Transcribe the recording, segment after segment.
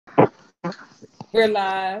We're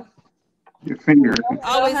live. Your finger.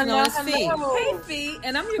 Always known as Fee. Hey, Fee.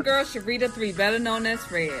 And I'm your girl, Sharita 3, better known as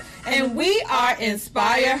Fred. And we are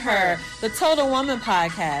Inspire Her, the Total Woman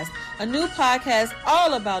Podcast, a new podcast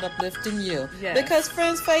all about uplifting you. Yes. Because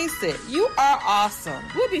friends, face it, you are awesome.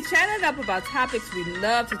 We'll be chatting up about topics we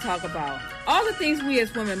love to talk about. All the things we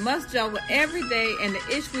as women must juggle every day and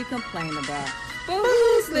the ish we complain about. But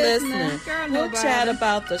who's listening? Girl, we'll chat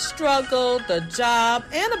about the struggle, the job,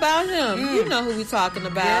 and about him. You know who we talking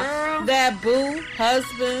about. Girl. That boo,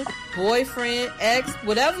 husband, boyfriend, ex,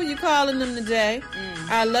 whatever you calling them today.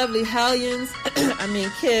 Our lovely hellions,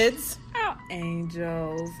 kids. Our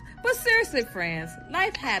angels. But seriously, friends,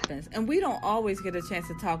 life happens, and we don't always get a chance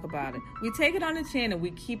to talk about it. We take it on the chin and we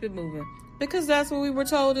keep it moving. Because that's what we were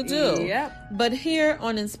told to do. Yep. But here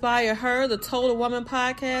on Inspire Her, the Total Woman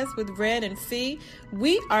Podcast with Red and Fee,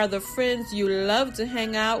 we are the friends you love to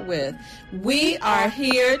hang out with. We are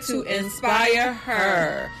here to inspire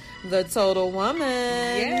her, the Total Woman.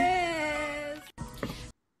 Yes.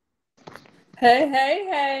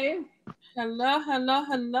 Hey. Hello.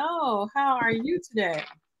 How are you today?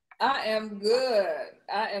 I am good.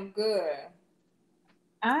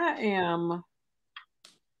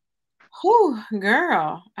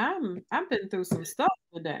 Girl, I've been through some stuff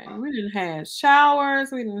today. We didn't have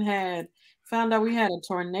showers. Found out we had a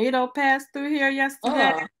tornado pass through here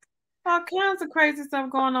yesterday. All kinds of crazy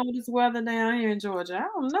stuff going on with this weather down here in Georgia. I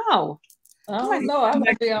don't know. I'm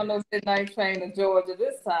gonna be on no midnight train in Georgia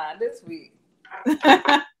this week.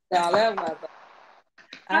 That weather.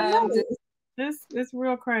 I know it's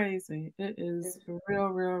real crazy. It is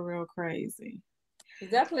real crazy.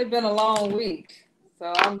 It's definitely been a long week,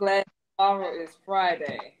 so I'm glad tomorrow is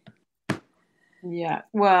Friday. Yeah.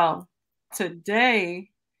 Well,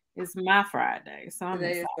 today is my Friday, so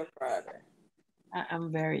today is the Friday.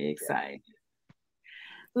 I'm very excited.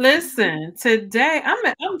 Listen, today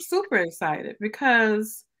I'm super excited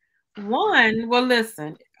because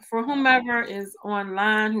for whomever is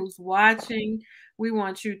online who's watching, we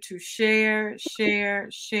want you to share.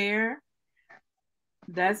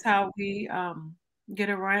 That's how we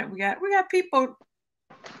get around. We got people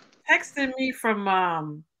texting me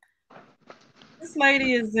from this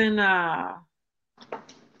lady is in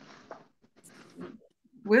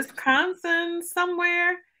Wisconsin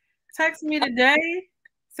somewhere. Text me today.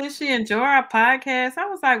 Said she enjoyed our podcast. I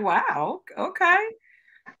was like, wow, okay.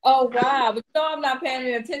 Oh wow! But I'm not paying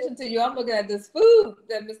any attention to you. I'm looking at this food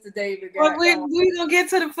that Mr. David got. Well, we gonna get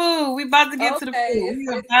to the food. We about to get to the food.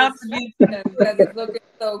 It's looking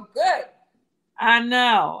so good. I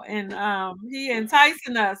know, and he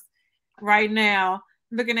enticing us right now,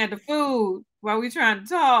 looking at the food while we trying to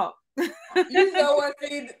talk. You know what?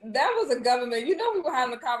 See, that was a government. You know, we were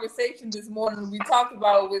having a conversation this morning. We talked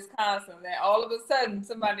about Wisconsin, and all of a sudden,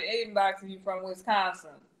 somebody inboxing you from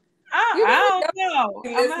Wisconsin. I don't know.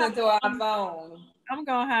 Listening to our phone. I'm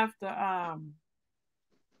gonna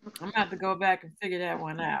have to go back and figure that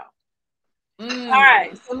one out. All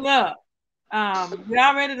right, so look, we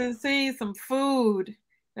already done seen some food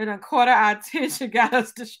that done caught our attention, got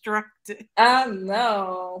us distracted. I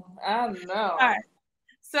know. All right.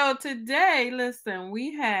 So today, listen,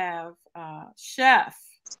 we have Chef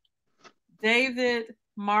David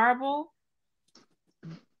Marable.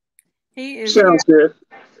 He is sounds good.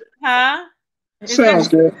 Huh? Sounds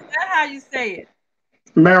good. Is that how you say it?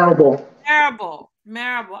 Marable.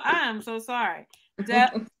 I am so sorry.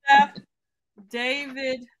 Chef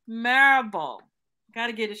David Marable. Got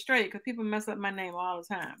to get it straight because people mess up my name all the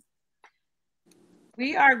time.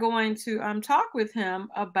 We are going to talk with him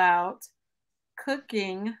about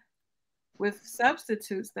cooking with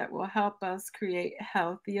substitutes that will help us create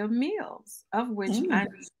healthier meals, of which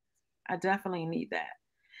I definitely need that.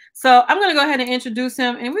 So I'm going to go ahead and introduce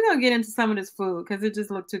him, and we're going to get into some of this food because it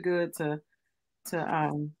just looked too good for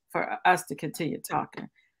us to continue talking.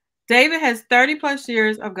 David has 30 plus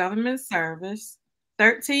years of government service,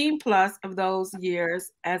 13 plus of those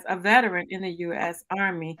years as a veteran in the U.S.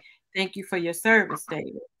 Army. Thank you for your service,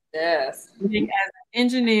 David. Yes. As an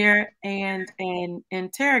engineer and an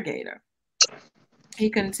interrogator. He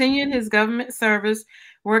continued his government service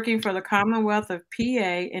working for the Commonwealth of PA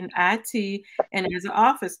in IT and as an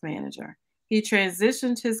office manager. He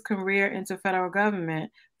transitioned his career into federal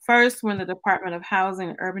government, first when the Department of Housing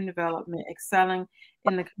and Urban Development, excelling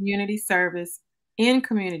in community service, and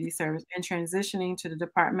transitioning to the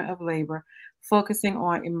Department of Labor, focusing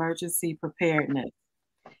on emergency preparedness.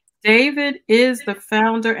 David is the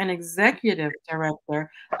founder and executive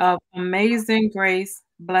director of Amazing Grace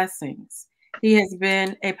Blessings. He has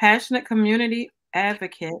been a passionate community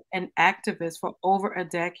advocate and activist for over a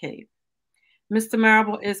decade. Mr.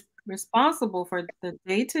 Marable is responsible for the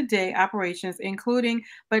day-to-day operations, including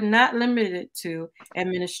but not limited to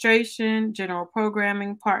administration, general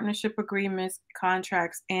programming, partnership agreements,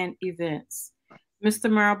 contracts, and events.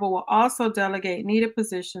 Mr. Marable will also delegate needed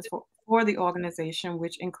positions for the organization,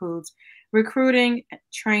 which includes recruiting,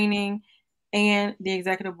 training, and the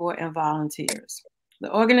executive board and volunteers.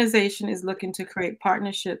 The organization is looking to create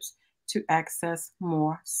partnerships to access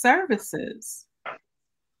more services.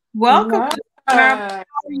 Welcome, Mr. Marable. How are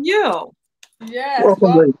you? Yes, Welcome,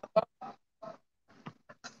 well, lady.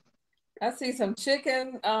 I see some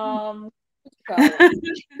chicken. What you call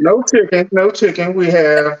it? No chicken, no chicken. We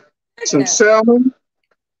have some Chicken. salmon.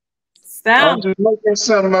 I Salmon. was just making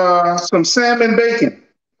some salmon bacon.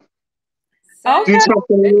 Okay. Do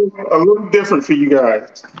something a little different for you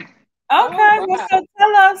guys. Okay. Oh, Well, wow. so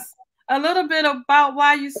tell us a little bit about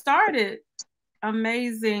why you started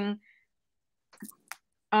Amazing.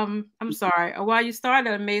 I'm sorry. Why you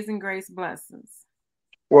started Amazing Grace Blessings.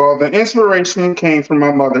 Well, the inspiration came from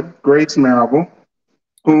my mother, Grace Marable, Okay.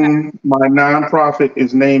 whom my nonprofit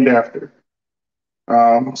is named after.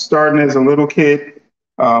 Starting as a little kid,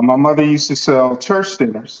 my mother used to sell church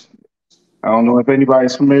dinners. I don't know if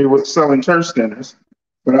anybody's familiar with selling church dinners,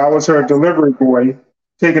 but I was her delivery boy,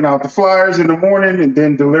 taking out the flyers in the morning and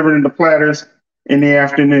then delivering the platters in the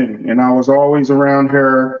afternoon. And I was always around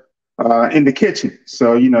her in the kitchen.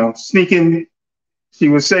 So, sneaking, she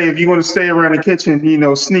would say, if you want to stay around the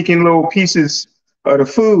kitchen, sneaking little pieces of the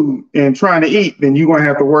food and trying to eat, then you're going to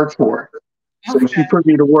have to work for it. So she put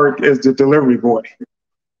me to work as the delivery boy.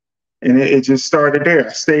 And it just started there.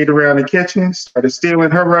 I stayed around the kitchen, started stealing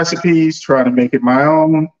her recipes, trying to make it my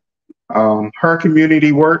own. Her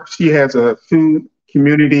community work, she has a food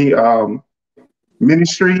community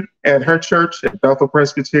ministry at her church, at Bethel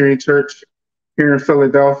Presbyterian Church here in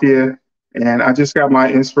Philadelphia. And I just got my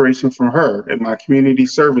inspiration from her, and my community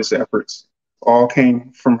service efforts all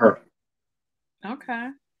came from her. Okay.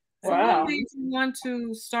 So Wow. what made you want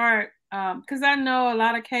to start? Because I know a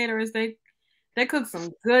lot of caterers, they cook some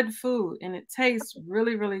good food and it tastes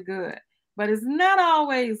really, really good, but it's not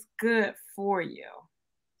always good for you.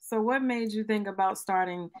 So what made you think about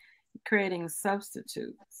creating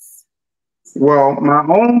substitutes? Well, my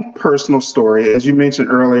own personal story, as you mentioned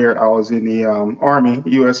earlier, I was in the Army,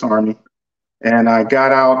 U.S. Army, and I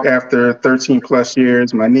got out after 13 plus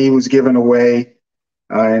years. My knee was given away.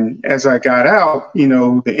 And as I got out,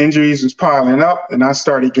 the injuries was piling up and I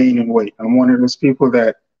started gaining weight. I'm one of those people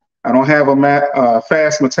that I don't have a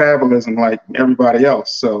fast metabolism like everybody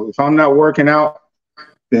else. So if I'm not working out,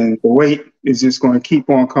 then the weight is just going to keep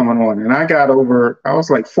on coming on. And I was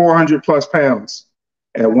like 400 plus pounds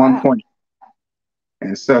at one point.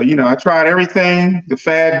 And so, I tried everything, the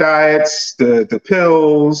fad diets, the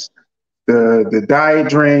pills, the diet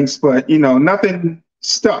drinks, but, nothing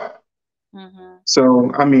stuck. Mm-hmm.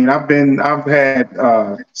 So, I mean, I've had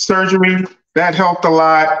surgery that helped a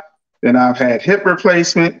lot. Then I've had hip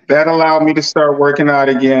replacement that allowed me to start working out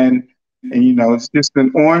again. And, it's just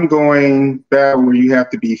an ongoing battle where you have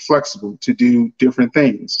to be flexible to do different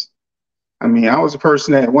things. I mean, I was a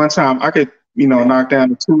person that at one time I could, knock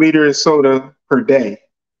down 2 liters of soda per day.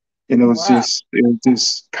 And it was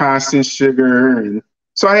just constant sugar. And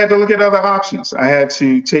so I had to look at other options. I had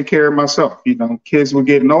to take care of myself. Kids were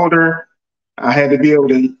getting older. I had to be able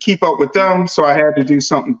to keep up with them, so I had to do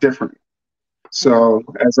something different. So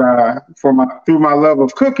through my love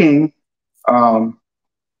of cooking, I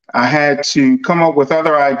had to come up with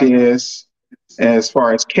other ideas as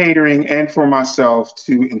far as catering and for myself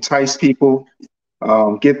to entice people,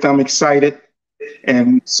 get them excited,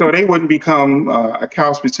 and so they wouldn't become a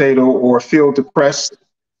couch potato or feel depressed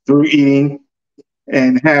through eating,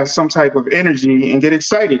 and have some type of energy and get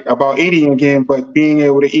excited about eating again, but being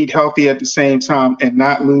able to eat healthy at the same time and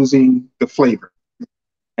not losing the flavor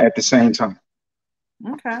at the same time.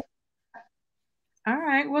 Okay. All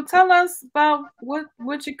right. Well, tell us about what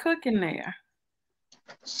you're cooking there.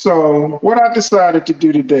 So what I decided to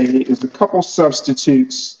do today is a couple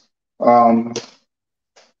substitutes for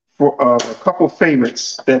a couple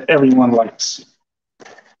favorites that everyone likes.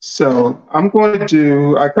 So I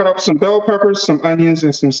cut up some bell peppers, some onions,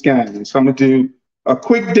 and some scallions. I'm going to do a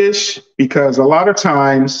quick dish because a lot of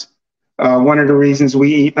times one of the reasons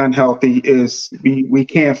we eat unhealthy is we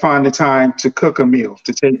can't find the time to cook a meal,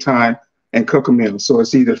 to take time and cook a meal. So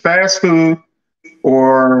it's either fast food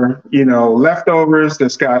or, leftovers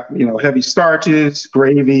that's got, heavy starches,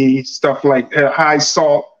 gravy, stuff like high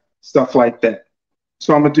salt, stuff like that.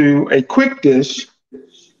 So I'm going to do a quick dish.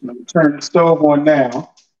 I'm going to turn the stove on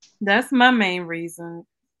now. That's my main reason,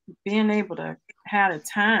 being able to have the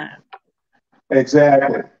time.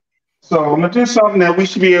 Exactly. So I'm gonna do something that we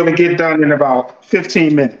should be able to get done in about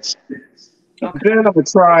 15 minutes. Okay. Then I'm gonna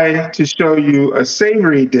try to show you a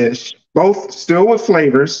savory dish, both still with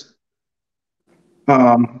flavors,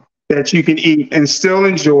 that you can eat and still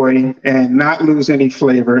enjoy and not lose any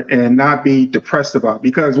flavor and not be depressed about.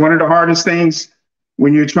 Because one of the hardest things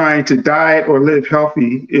when you're trying to diet or live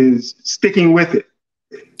healthy is sticking with it.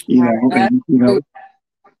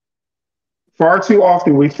 Far too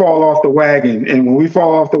often we fall off the wagon, and when we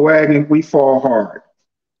fall off the wagon, we fall hard.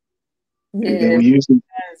 And then Yeah, we usually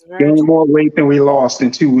gain more weight than we lost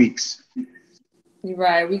in 2 weeks. you're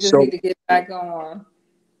right. We just So need to get back on.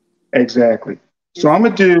 exactly. So I'm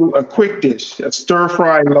gonna do a quick dish, a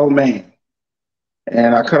stir-fry lo mein.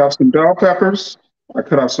 And I cut up some bell peppers, I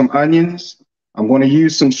cut up some onions. I'm going to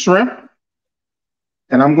use some shrimp,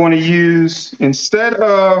 and I'm going to use, instead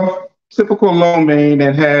of typical lo mein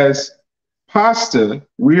that has pasta,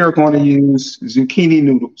 we are going to use zucchini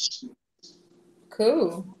noodles.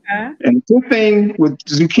 Cool. Okay. And the good thing with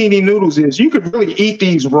zucchini noodles is you could really eat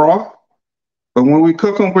these raw, but when we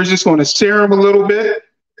cook them, we're just going to sear them a little bit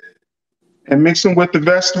and mix them with the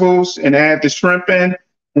vegetables and add the shrimp in,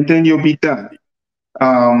 and then you'll be done.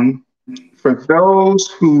 For those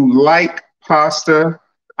who like pasta,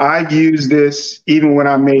 I use this even when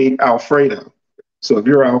I made Alfredo. So if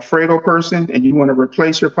you're an Alfredo person and you want to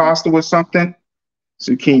replace your pasta with something,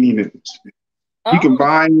 zucchini noodles. You can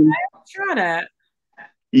buy them. Try that.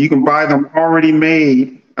 You can buy them already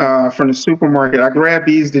made from the supermarket. I grabbed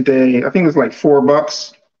these today. I think it was like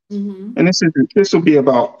 $4. Mm-hmm. And this will be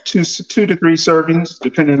about two to three servings,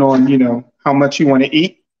 depending on how much you want to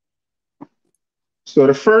eat. So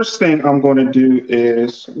the first thing I'm going to do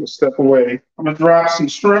is, I'm going to step away. I'm going to drop some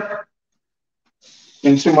shrimp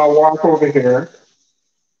into my wok over here.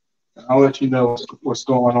 And I'll let you know what's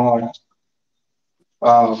going on.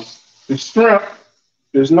 The shrimp,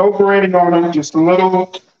 there's no grating on them, just a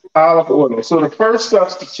little olive oil. So the first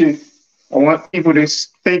substitute I want people to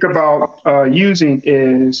think about using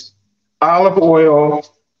is olive oil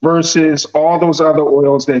versus all those other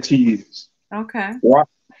oils that you use. Okay.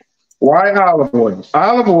 Why olive oil?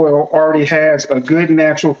 Olive oil already has a good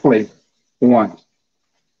natural flavor, one.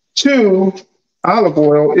 Two, olive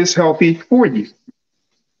oil is healthy for you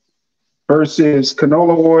versus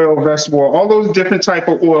canola oil, vegetable oil, all those different type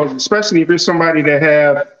of oils, especially if you're somebody that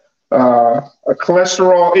have a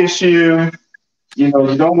cholesterol issue, you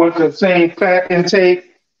don't want the same fat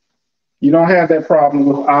intake, you don't have that problem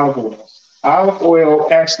with olive oil. Olive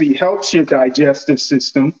oil actually helps your digestive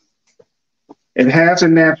system. It has a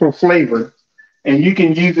natural flavor, and you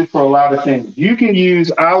can use it for a lot of things. You can use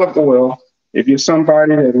olive oil if you're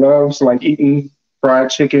somebody that loves like eating fried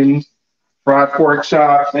chicken, fried pork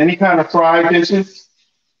chops, any kind of fried dishes.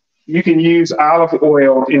 You can use olive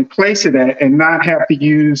oil in place of that and not have to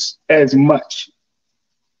use as much.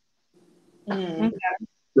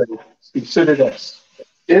 Consider this.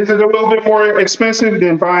 Is it a little bit more expensive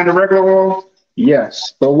than buying the regular oil?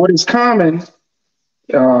 Yes. But what is common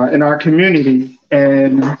in our community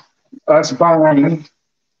and us buying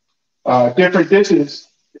different dishes,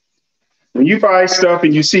 when you buy stuff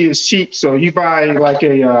and you see it's cheap, so you buy like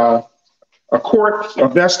a quart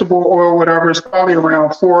of vegetable oil, whatever, it's probably around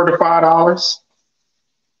 $4 to $5.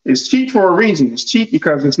 It's cheap for a reason. It's cheap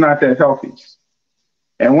because it's not that healthy.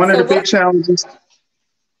 And one of the big challenges,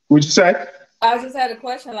 would you say? I just had a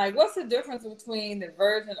question, like, what's the difference between the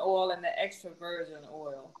virgin oil and the extra virgin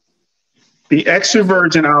oil? The extra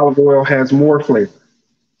virgin olive oil has more flavor,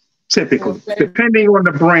 typically, depending on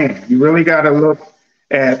the brand. You really got to look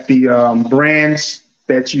at the brands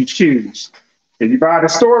that you choose. If you buy the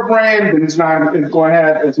store brand, then it's going to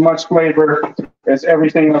have as much flavor as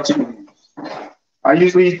everything else you use. I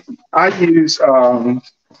use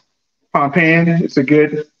Pompan. It's a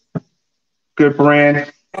good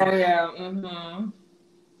brand. Oh yeah. Mm-hmm.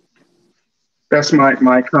 That's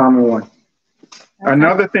my common one. Okay.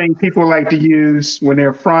 Another thing people like to use when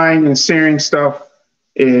they're frying and searing stuff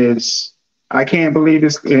is, I can't believe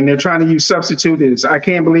this, and they're trying to use substitute is, I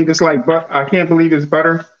can't believe it's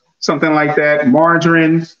butter, something like that,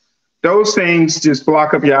 margarine. Those things just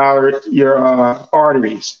block up your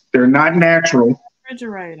arteries. They're not natural.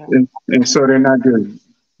 Refrigerator. And so they're not good.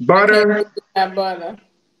 Butter.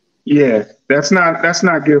 Yeah, that's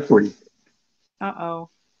not good for you. Uh-oh.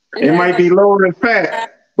 It might be lower in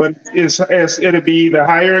fat, but it'll be either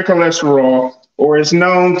higher in cholesterol, or it's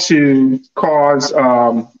known to cause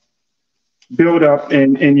buildup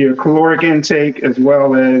in your caloric intake as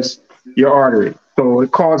well as your artery. So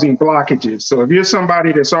it's causing blockages. So if you're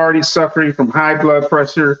somebody that's already suffering from high blood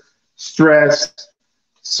pressure, stress,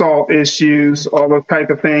 salt issues, all those type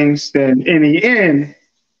of things, then in the end,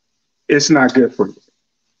 it's not good for you.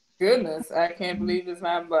 Goodness, I can't believe it's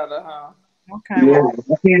not butter, huh? Okay. Yeah, Well,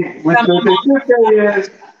 I can't, what the should say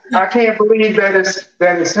is, I can't believe that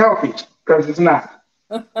it's healthy because it's not.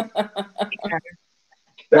 I can't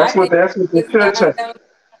That's what they it's should not say. healthy.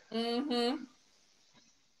 Mm-hmm.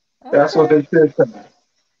 That's what Okay. they should say.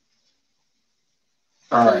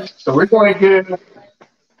 All So you right. So we're prefer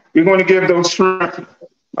going to give those shrimp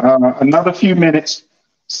another few minutes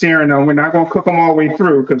searing them. We're not going to cook them all the way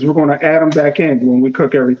through because we're going to add them back in when we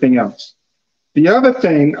cook everything else. The other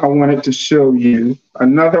thing I wanted to show you,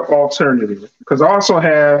 another alternative, because I also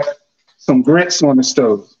have some grits on the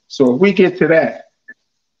stove. So if we get to that,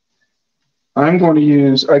 I'm going to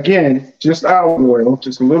use, again, just olive oil,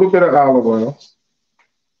 just a little bit of olive oil.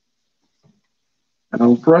 And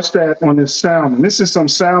I'll brush that on this salmon. This is some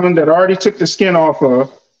salmon that I already took the skin off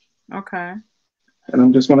of. okay. And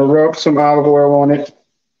I'm just going to rub some olive oil on it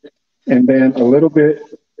and then a little bit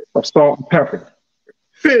of salt and pepper.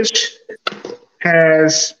 Fish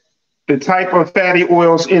has the type of fatty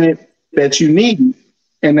oils in it that you need,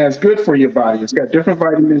 and that's good for your body. It's got different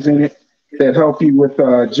vitamins in it that help you with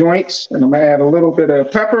joints. And I'm going to add a little bit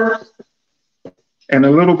of pepper and a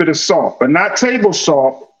little bit of salt, but not table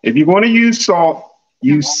salt. If you're going to use salt,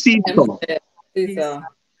 use sea salt. so.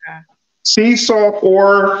 Sea salt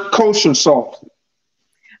or kosher salt.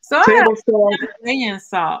 So I Table have salt. Himalayan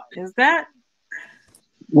salt. Is that?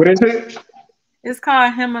 What is it? It's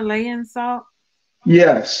called Himalayan salt.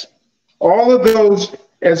 Yes. All of those,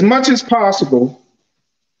 as much as possible,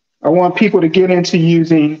 I want people to get into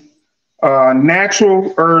using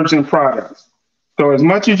natural herbs and products. So as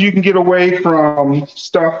much as you can get away from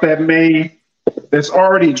stuff that's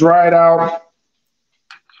already dried out,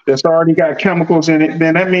 that's already got chemicals in it,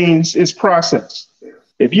 then that means it's processed.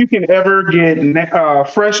 If you can ever get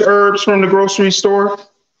fresh herbs from the grocery store,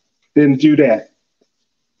 then do that.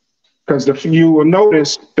 Because you will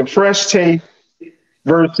notice the fresh taste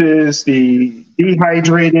versus the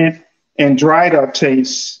dehydrated and dried up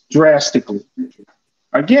taste drastically.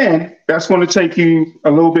 Again, that's going to take you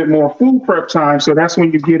a little bit more food prep time. So that's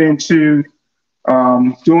when you get into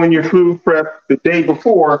doing your food prep the day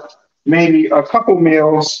before, maybe a couple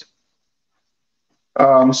meals.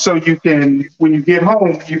 So you can, when you get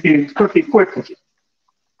home, you can cook it quickly.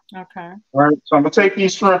 Okay. All right. So I'm going to take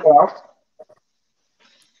these shrimp out.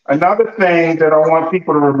 Another thing that I want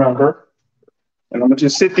people to remember, and I'm going to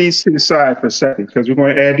just sit these to the side for a second because we're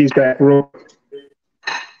going to add these back real quick.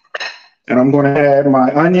 And I'm going to add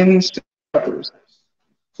my onions and peppers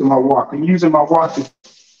to my wok. I'm using my wok.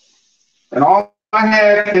 And all I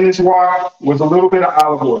had in this wok was a little bit of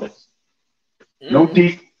olive oil. No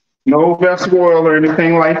deep, no vegetable oil or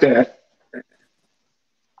anything like that.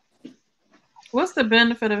 What's the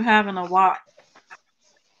benefit of having a wok?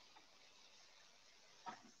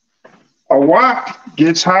 A wok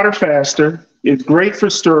gets hotter faster. It's great for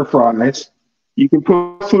stir fries. You can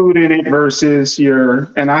put food in it versus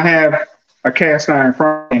and I have a cast iron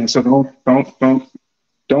frying pan, so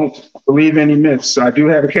don't believe any myths. I do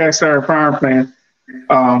have a cast iron frying pan,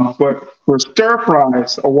 but for stir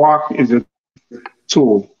fries, a wok is a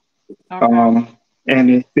tool. Okay.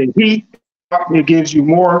 And the heat, it gives you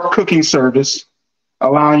more cooking service,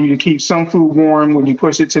 allowing you to keep some food warm when you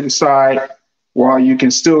push it to the side, while you can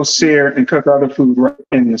still sear and cook other food right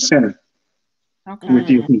in the center with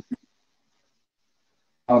your heat.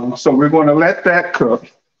 So we're going to let that cook.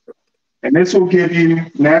 And this will give you,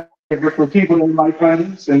 natural for people that like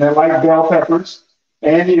onions and that like bell peppers,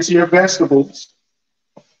 and it's your vegetables.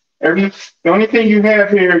 The only thing you have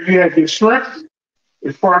here, you have your shrimp,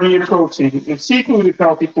 it's part of your protein. And seafood is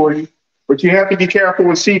healthy for you, but you have to be careful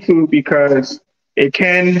with seafood because it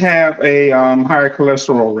can have a higher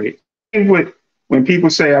cholesterol rate. When people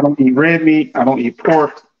say, I don't eat red meat, I don't eat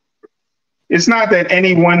pork, it's not that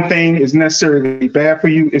any one thing is necessarily bad for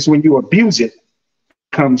you. It's when you abuse it, it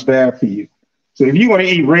becomes bad for you. So if you want to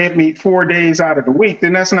eat red meat 4 days out of the week,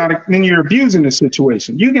 then then you're abusing the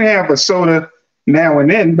situation. You can have a soda now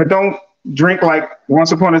and then, but don't drink like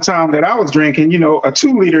once upon a time that I was drinking, a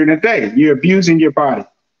 2 liter in a day. You're abusing your body.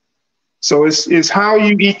 So it's how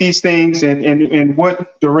you eat these things and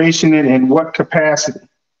what duration and what capacity.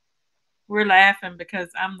 We're laughing because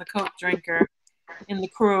I'm the Coke drinker in the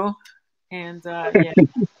crew, and yeah,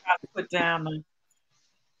 I put down.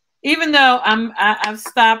 Even though I've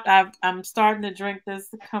stopped, I'm starting to drink this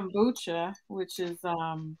kombucha, which is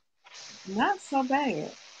not so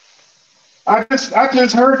bad. I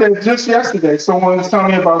just heard that just yesterday. Someone was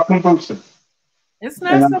telling me about kombucha. It's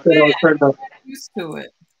not so bad. I'm used to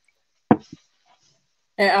it.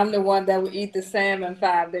 And I'm the one that would eat the salmon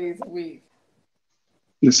 5 days a week.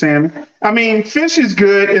 The salmon. I mean, fish is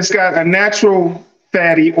good. It's got a natural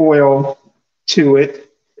fatty oil to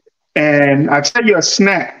it. And I tell you a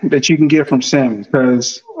snack that you can get from salmon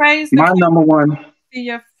because Raise the my camera, number one. see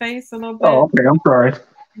your face a little Oh, bit. okay. I'm sorry.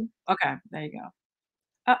 Okay, there you go.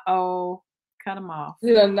 Uh-oh, cut him off.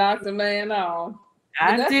 You done knocked the man off.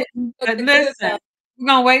 I didn't, but listen, we're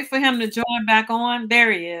gonna wait for him to join back on.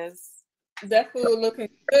 There he is. That food looking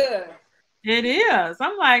good. It is.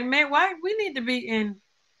 I'm like, man, why we need to be in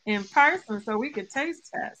person so we could taste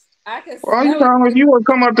test. I can Well, you smell know, it. if you want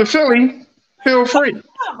to come up to Philly, feel free.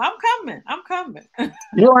 I'm coming.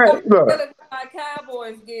 You ain't look. With my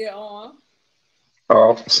Cowboys gear on.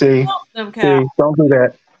 Oh, see, Them see, don't do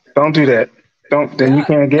that. Don't do that. Don't. Then you Yeah,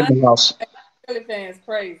 can't get in the house. Philly fans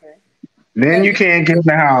crazy. Then you can't get in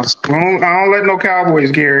the house. I don't let no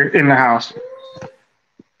Cowboys gear in the house.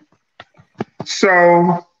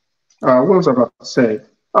 So, what was I about to say?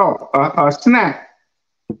 Oh, a snack.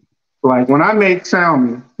 Like when I make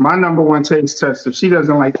salmon, my number one taste tester, she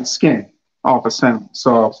doesn't like the skin off of salmon.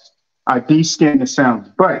 So I de-skin the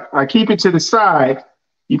salmon. But I keep it to the side.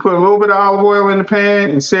 You put a little bit of olive oil in the pan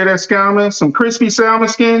and sear that salmon. Some crispy salmon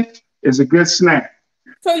skin is a good snack.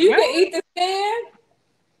 So you can eat the skin?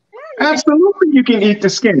 Absolutely, you can eat the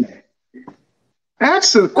skin.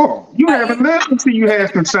 Absolutely. Oh, you haven't lived until you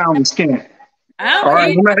have some salmon skin. All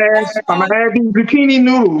right, I'm gonna add these zucchini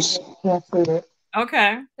noodles.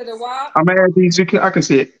 Okay. To the wild? I'm gonna add these zucchini. I can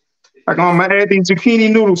see it. I'm gonna add these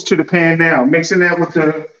zucchini noodles to the pan now, mixing that with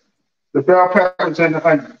the bell peppers and the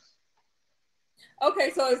onions.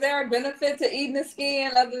 Okay, so is there a benefit to eating the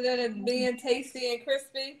skin other than it being tasty and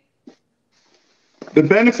crispy? The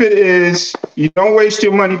benefit is you don't waste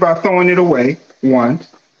your money by throwing it away. One,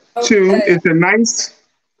 two, it's a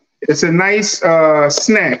nice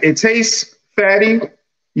snack. It tastes fatty.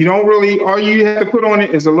 You don't really, all you have to put on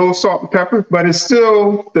it is a little salt and pepper, but it's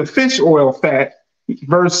still the fish oil fat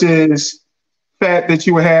versus fat that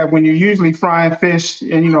you would have when you're usually frying fish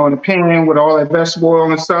and, in a pan with all that vegetable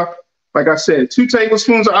oil and stuff. Like I said, 2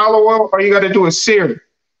 tablespoons of olive oil, all you got to do is sear it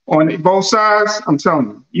on both sides. I'm telling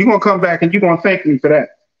you, you're going to come back and you're going to thank me for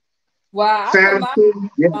that. Wow. Salmon I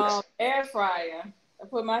yes. put air fryer. I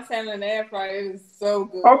put my salmon in the air fryer. It was so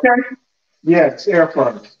good. Okay. Yes, air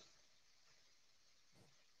fryer.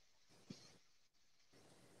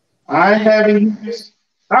 I haven't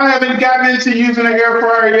gotten into using an air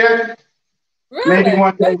fryer yet. Really? Maybe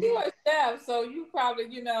one day. But you're a chef, so you probably,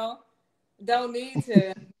 don't need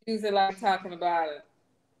to use it like talking about it.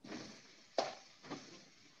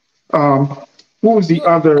 Who was the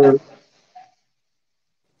other?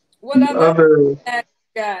 What other snacks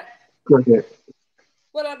you got? Go ahead.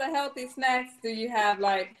 What other healthy snacks do you have?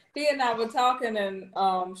 Like, Thea and I were talking, and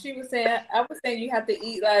she was saying, I was saying you have to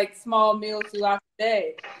eat like small meals throughout the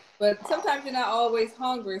day, but sometimes you're not always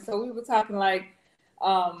hungry. So we were talking like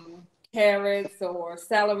carrots or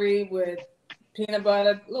celery with peanut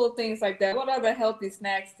butter, little things like that. What other healthy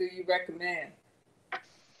snacks do you recommend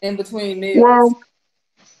in between meals? Well,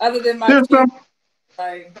 other than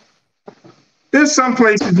there's some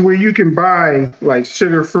places where you can buy like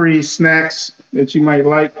sugar-free snacks that you might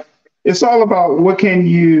like. It's all about what can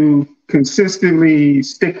you consistently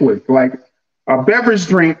stick with. Like a beverage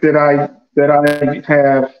drink that I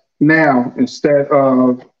have now instead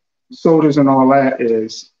of sodas and all that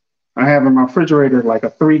is I have in my refrigerator like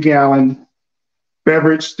a 3-gallon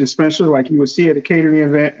beverage dispenser like you would see at a catering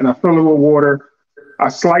event, and I fill it with water. I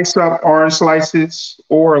slice up orange slices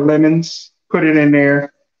or lemons, put it in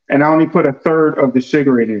there, and I only put a third of the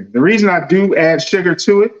sugar in there. The reason I do add sugar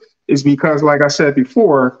to it is because, like I said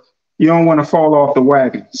before, you don't want to fall off the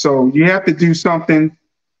wagon. So you have to do something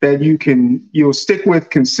that you'll stick with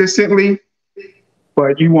consistently,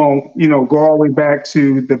 but you won't, go all the way back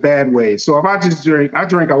to the bad ways. So if I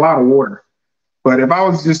drink a lot of water, but if I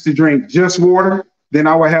was just to drink just water, then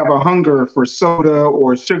I would have a hunger for soda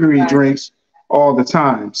or sugary drinks all the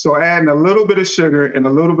time. So adding a little bit of sugar and a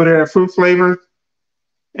little bit of that fruit flavor,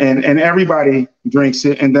 and everybody drinks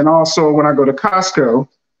it. And then also when I go to Costco,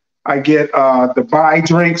 I get the buy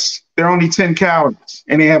drinks. They're only 10 calories,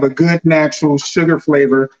 and they have a good natural sugar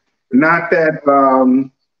flavor, not that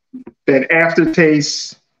that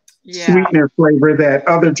aftertaste sweetener flavor that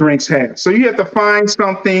other drinks have. So you have to find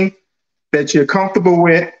something that you're comfortable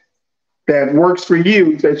with, that works for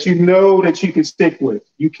you, that that you can stick with.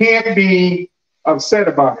 You can't be upset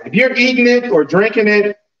about it. If you're eating it or drinking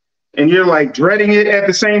it and you're like dreading it at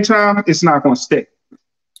the same time, it's not going to stick.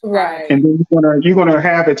 Right. And then you're gonna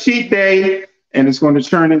have a cheat day, and it's going to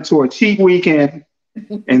turn into a cheat weekend,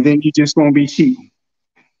 and then you're just going to be cheating.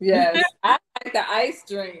 Yes, I like the ice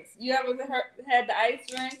drinks. You ever had the ice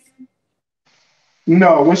drinks?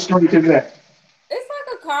 No, which drink is that? It's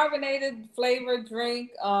like a carbonated flavored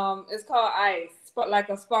drink. It's called ice, like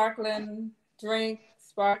a sparkling drink,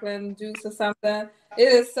 sparkling juice or something. It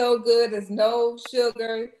is so good. There's no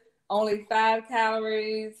sugar, only 5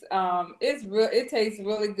 calories. It's real. It tastes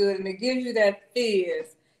really good, and it gives you that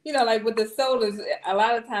fizz. You know, like with the sodas, a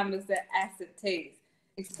lot of times it's that acid taste.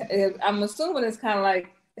 I'm assuming it's kind of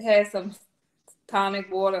like it has some tonic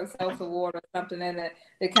water, seltzer water, or something in it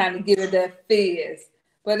that kind of give it that fizz.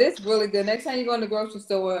 But it's really good. Next time you go in the grocery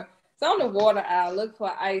store, it's on the water aisle. Look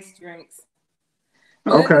for ice drinks.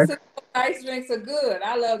 But in Okay. the ice drinks are good.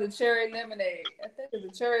 I love the cherry lemonade. I think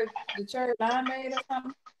it's the cherry limeade or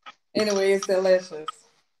something. Anyway, it's delicious.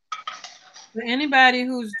 For anybody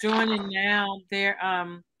who's joining now,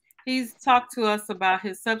 he's talked to us about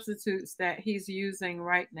his substitutes that he's using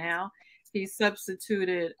right now. He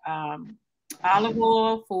substituted olive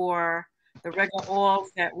oil for the regular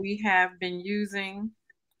oils that we have been using.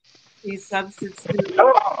 He substituted.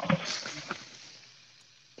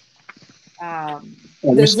 Are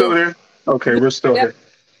we still there? Okay, we're still here.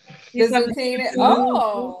 The zucchini.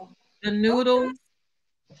 Oh, the noodles.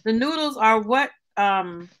 The noodles are what?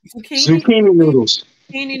 Zucchini noodles.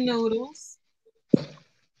 Zucchini noodles.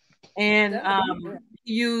 And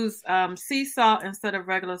use sea salt instead of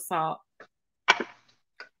regular salt.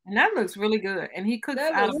 And that looks really good. And he cooks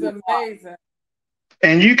that looks amazing.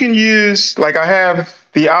 And you can use, like I have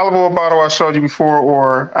the olive oil bottle I showed you before,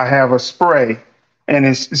 or I have a spray, and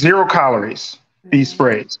it's 0 calories, these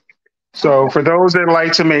sprays. So for those that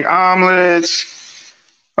like to make omelets,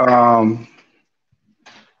 and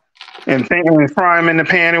fry them in the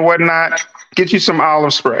pan and whatnot, get you some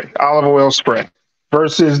olive oil spray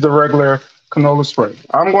versus the regular canola spray.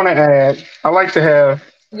 I'm going to add, I like to have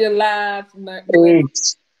your live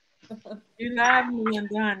eggs. You live,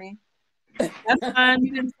 Melinda, honey. That's fine.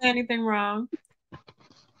 You didn't say anything wrong.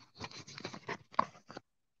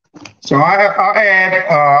 So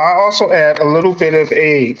I also add a little bit of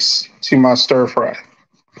eggs to my stir fry.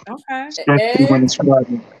 Okay. When it's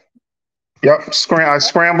fried. Yep. I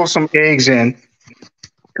scramble some eggs in,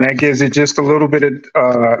 and that gives it just a little bit of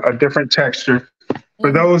a different texture.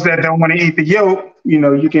 For those that don't want to eat the yolk,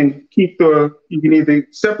 you can you can either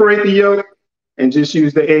separate the yolk and just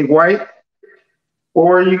use the egg white,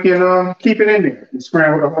 or you can keep it in there and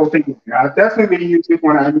scramble the whole thing. I definitely use it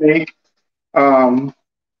when I make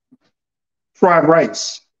fried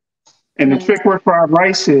rice. And the trick with fried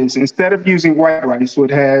rice is, instead of using white rice,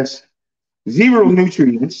 which has 0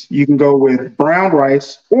 nutrients, you can go with brown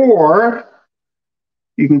rice, or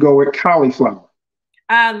you can go with cauliflower.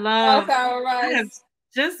 I love cauliflower rice. I have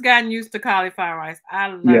just gotten used to cauliflower rice. I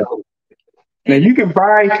love it. Now you can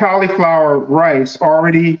buy cauliflower rice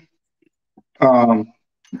already chopped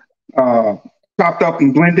up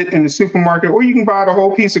and blended in the supermarket, or you can buy the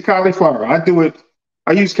whole piece of cauliflower.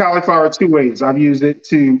 I use cauliflower 2 ways. I've used it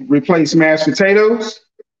to replace mashed potatoes,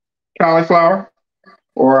 cauliflower,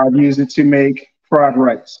 or I've used it to make fried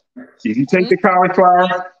rice. If you take the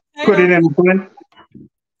cauliflower, put it in the blender.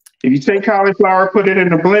 If you take cauliflower, put it in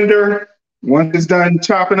the blender, once it's done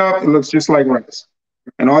chopping up, it looks just like rice.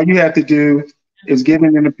 And all you have to do is get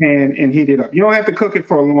it in the pan and heat it up. You don't have to cook it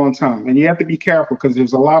for a long time, and you have to be careful because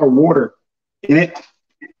there's a lot of water in it.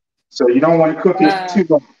 So you don't want to cook it too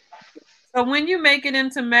long. So when you make it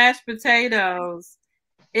into mashed potatoes,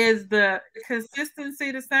 is the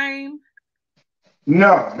consistency the same?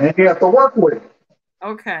 No, and you have to work with it.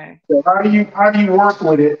 Okay. So how do you work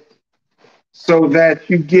with it so that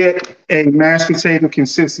you get a mashed potato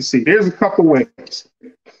consistency? There's a couple ways.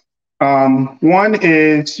 One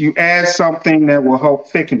is you add something that will help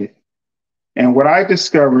thicken it. And what I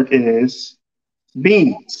discovered is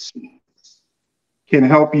beans can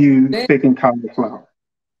help you thicken cauliflower.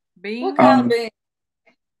 Beans? What kind of bean?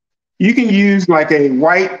 You can use like a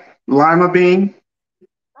white lima bean.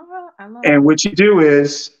 And what you do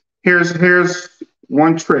is, here's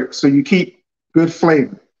one trick, so you keep good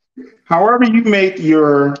flavor. However you make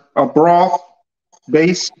a broth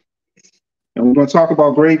base, and we're going to talk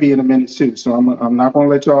about gravy in a minute too, so I'm not going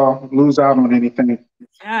to let y'all lose out on anything.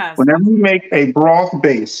 Yes. Whenever you make a broth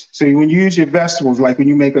base, so when you use your vegetables, like when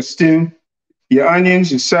you make a stew, your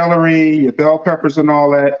onions, your celery, your bell peppers and all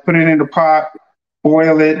that, put it in the pot,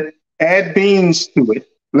 boil it, add beans to it,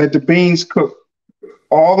 let the beans cook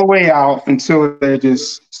all the way out until they're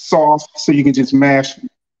just soft, so you can just mash them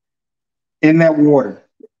in that water.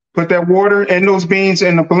 Put that water and those beans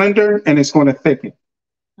in the blender, and it's going to thicken.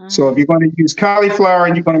 So if you're going to use cauliflower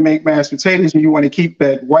and you're going to make mashed potatoes and you want to keep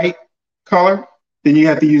that white color, then you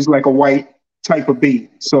have to use like a white type of bean.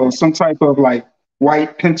 So some type of like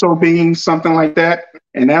white pinto beans, something like that,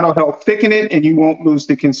 and that'll help thicken it, and you won't lose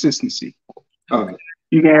the consistency of it.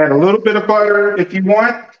 You can add a little bit of butter if you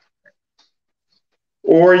want,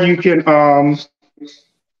 or you can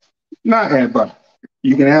not add butter.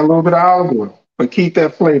 You can add a little bit of olive oil, but keep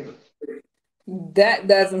that flavor. That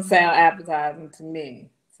doesn't sound appetizing to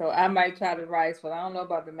me. So I might try the rice, but I don't know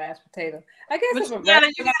about the mashed potato. I guess But if a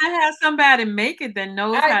you gotta have somebody make it that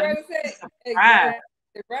knows how to make it. exactly.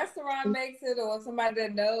 The restaurant makes it, or somebody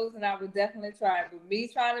that knows, and I would definitely try it. But me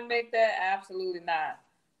trying to make that, absolutely not.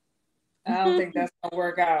 I don't think that's gonna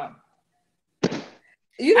work out.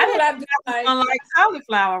 You know what I do like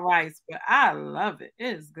cauliflower rice, but I love it.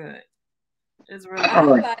 It's good. It's really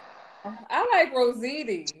good. I like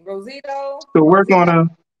Rosito. So we're gonna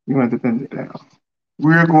bend it down.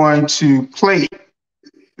 We're going to plate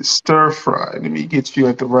the stir fry. Let me get you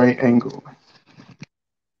at the right angle.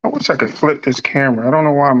 I wish I could flip this camera. I don't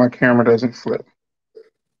know why my camera doesn't flip.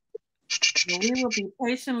 Well, we will be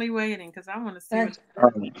patiently waiting because I want to see what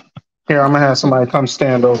right. Here, I'm gonna have somebody come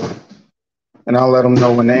stand over, and I'll let them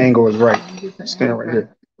know when the angle is right. Stand right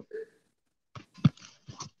here.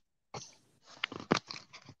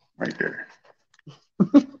 Right there.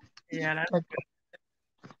 Yeah, that's good.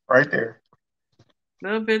 Right there. A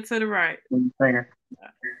little bit to the right. Your finger.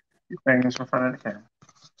 Your finger's in front of the camera.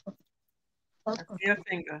 I see your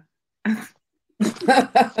finger.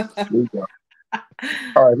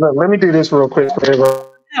 All right, look, let me do this real quick.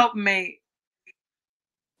 Help me.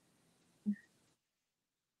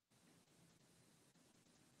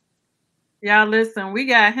 Y'all listen, we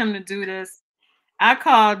got him to do this. I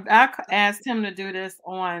asked him to do this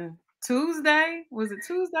on Tuesday. Was it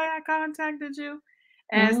Tuesday I contacted you?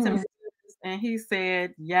 Asked him to do this, and he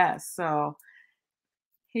said yes. So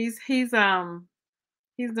he's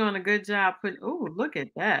doing a good job putting. Oh, look at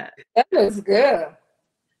that. That looks good.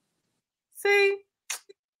 See?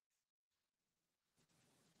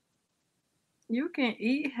 You can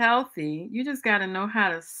eat healthy. You just got to know how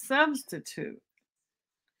to substitute.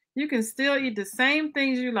 You can still eat the same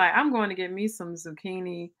things you like. I'm going to get me some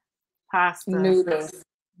zucchini pasta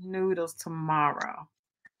noodles tomorrow.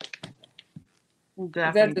 Definitely.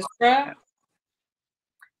 Is that the shrimp?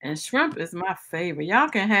 And shrimp is my favorite. Y'all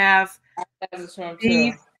can have shrimp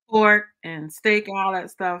beef, pork, and steak, all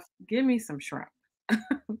that stuff. Give me some shrimp.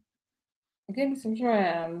 Give me some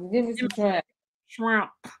shrimp. Give me some shrimp. Shrimp.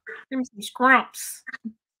 Give me some scrumps.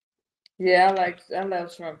 Yeah, I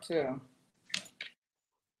love shrimp too.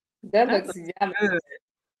 That looks yummy. Good.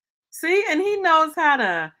 See, and he knows how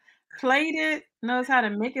to plate it, knows how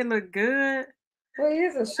to make it look good. Well,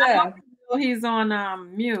 he's a chef. He's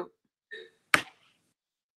on mute.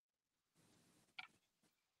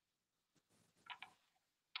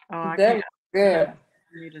 Oh, I can't. Good.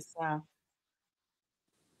 Mute yourself.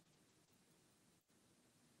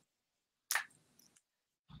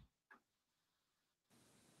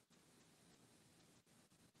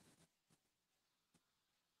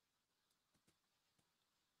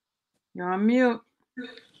 You're on mute.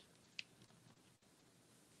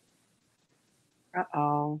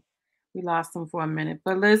 Uh-oh. We lost him for a minute.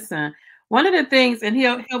 But listen, one of the things, and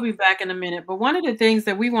he'll be back in a minute, but one of the things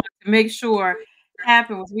that we wanted to make sure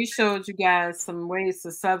happened was we showed you guys some ways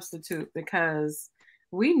to substitute because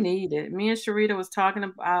we need it. Me and Sharita was talking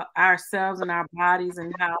about ourselves and our bodies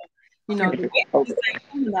and how, the weight just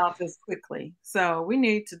ain't coming off as quickly. So we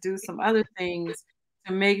need to do some other things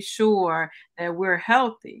to make sure that we're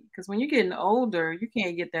healthy. Because when you're getting older, you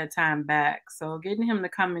can't get that time back. So getting him to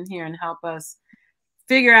come in here and help us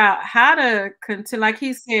figure out how to continue, like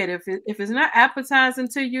he said, if it's not appetizing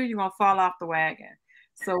to you, you're gonna fall off the wagon.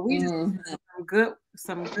 So we just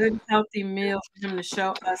some good healthy meals for him to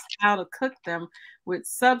show us how to cook them with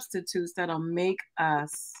substitutes that'll make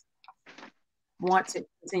us want to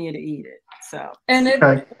continue to eat it. So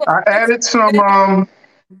I added some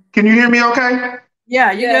can you hear me okay?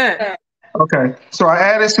 Yeah, you good. Okay. So I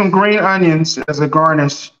added some green onions as a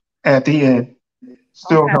garnish at the end.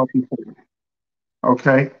 Still healthy for you.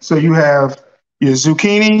 Okay. So you have your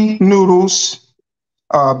zucchini noodles,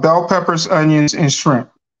 bell peppers, onions, and shrimp.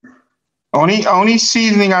 Only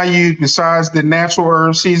seasoning I use besides the natural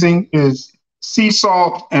herb seasoning is sea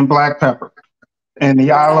salt and black pepper. And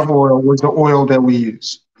the olive oil was the oil that we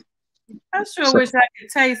use. I sure wish I could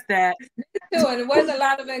taste that. Me too, and it wasn't a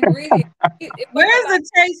lot of ingredients. Where's the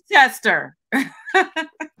taste tester?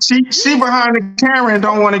 She behind the camera and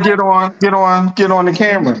don't want to get on the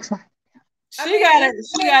camera. She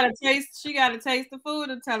gotta taste the food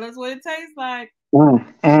and tell us what it tastes like.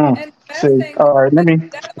 And See, all right, let me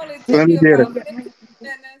get it.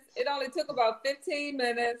 It only took about 15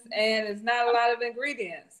 minutes, and it's not a lot of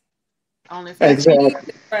ingredients. Only for Exactly.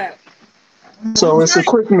 So it's a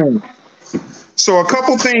quick minute. So a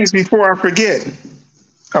couple things before I forget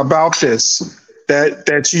about this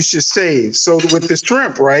that you should save. So with the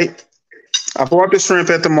shrimp, right? I bought the shrimp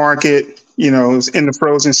at the market. You know, it was in the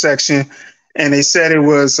frozen section, and they said it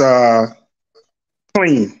was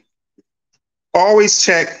clean. Always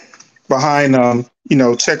check behind you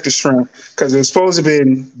know, check the shrimp because it's supposed to be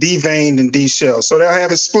deveined and deshelled. So they'll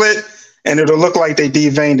have it split and it'll look like they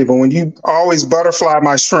deveined it. But when you always butterfly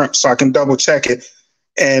my shrimp so I can double check it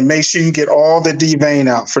and make sure you get all the devein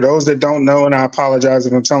out. For those that don't know, and I apologize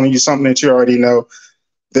if I'm telling you something that you already know,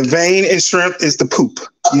 the vein in shrimp is the poop.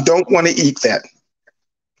 You don't want to eat that.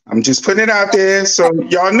 I'm just putting it out there so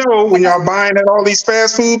y'all know when y'all buying at all these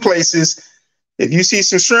fast food places, if you see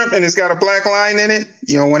some shrimp and it's got a black line in it,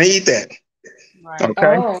 you don't want to eat that. Right.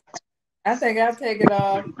 Okay. Oh, I think I'll take it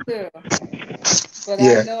off too. But I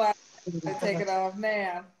Yeah. know I have to take it off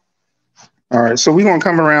now. All right. So we're gonna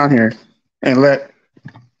come around here and let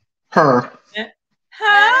her. My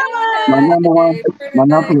Hi. number one. Hey, pretty My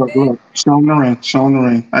number. Look, lady. look. Show them the ring. Show them the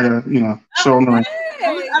ring. I gotta, you know, show them the ring.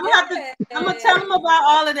 Hey, I'm gonna tell them about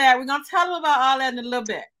all of that. We're gonna tell them about all that in a little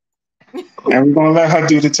bit. And we're gonna let her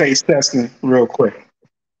do the taste testing real quick.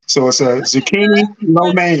 So it's a zucchini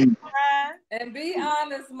lo mein. and be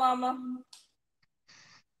honest, Mama.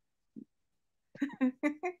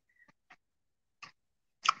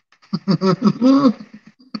 Oh,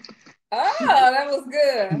 that was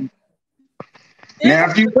good. Now,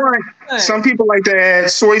 if you want, some people like to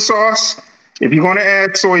add soy sauce. If you're going to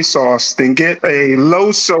add soy sauce, then get a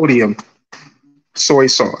low sodium soy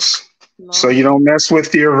sauce, so you don't mess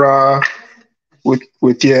with your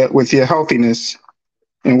with your healthiness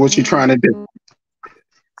and what you're trying to do.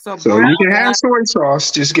 So You can have soy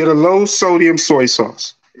sauce, just get a low sodium soy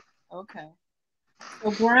sauce. Okay.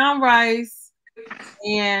 So brown rice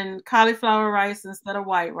and cauliflower rice instead of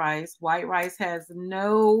white rice. White rice has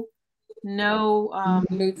no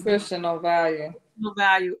nutritional value. No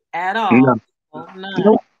value at all. No.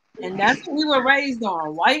 None. And that's what we were raised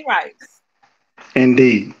on, white rice.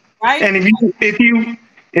 Indeed. Right? And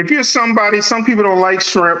if you're somebody, some people don't like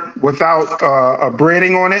shrimp without a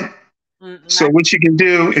breading on it. So what you can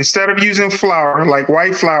do, instead of using flour, like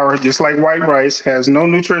white flour, just like white rice, has no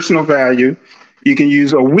nutritional value, you can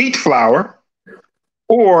use a wheat flour,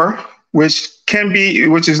 or which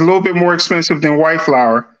is a little bit more expensive than white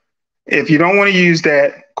flour. If you don't want to use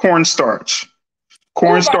that, cornstarch.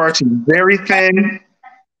 Cornstarch is very thin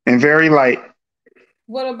and very light.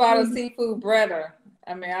 What about a seafood breader?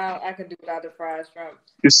 I mean, I could do without the fried shrimp.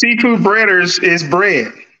 The seafood breaders is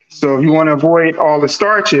bread. So if you want to avoid all the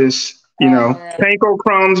starches, you know, panko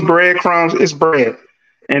crumbs, bread crumbs, it's bread.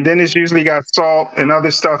 And then it's usually got salt and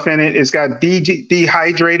other stuff in it. It's got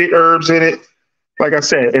dehydrated herbs in it. Like I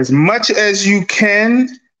said, as much as you can,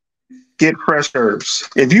 get fresh herbs.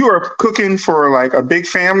 If you are cooking for like a big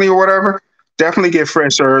family or whatever, definitely get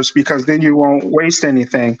fresh herbs because then you won't waste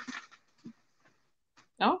anything.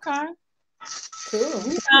 Okay. Cool.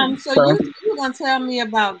 So you were gonna tell me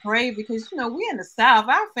about gravy because you know we in the South.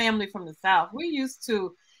 Our family from the South. We're used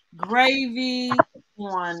to gravy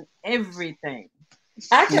on everything.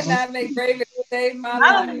 I cannot make gravy to save my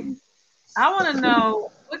life. I want to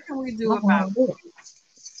know what can we do about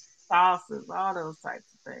sauces, all those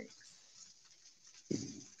types of things.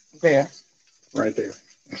 There, right there.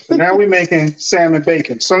 So now we're making salmon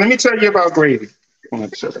bacon. So let me tell you about gravy.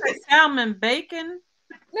 Salmon bacon.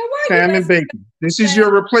 Salmon bacon. This is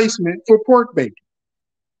your replacement for pork bacon.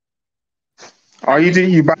 All you do,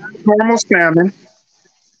 you buy normal salmon.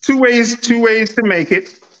 Two ways to make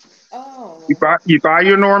it. Oh. You buy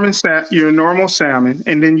your normal salmon,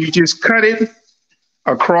 and then you just cut it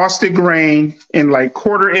across the grain in like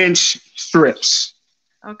 1/4 inch strips.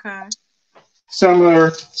 Okay.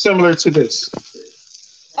 Similar to this.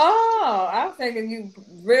 Oh, I was thinking you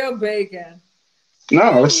real bacon.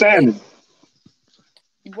 No, it's salmon.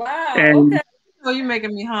 Wow. And okay. Oh, you're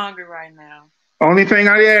making me hungry right now. Only thing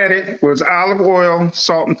I added was olive oil,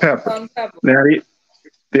 salt, and pepper. Now,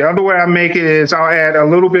 the other way I make it is I'll add a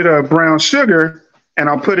little bit of brown sugar and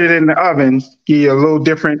I'll put it in the oven, give you a little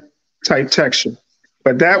different type texture.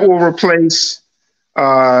 But that will replace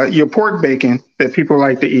your pork bacon that people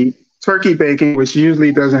like to eat, turkey bacon, which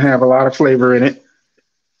usually doesn't have a lot of flavor in it,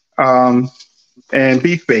 and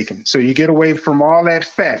beef bacon. So you get away from all that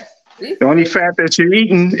fat. The only fat that you're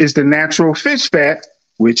eating is the natural fish fat,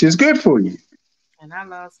 which is good for you. And I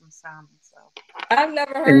love some salmon. So I've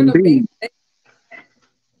never heard of beef bacon.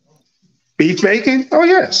 Beef bacon? Oh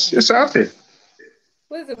yes, it's out there.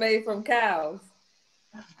 What is it made from? Cows?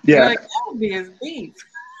 Yeah. That would be as beef.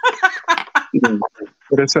 Yeah.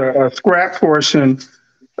 But it's a scrap portion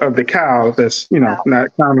of the cow that's, not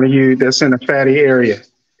commonly used, that's in a fatty area.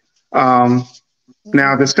 Um,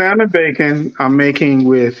 Now, the salmon bacon I'm making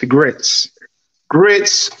with grits.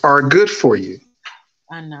 Grits are good for you.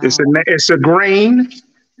 I It's know. a grain.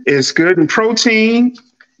 It's good in protein.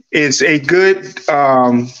 It's a good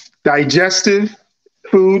digestive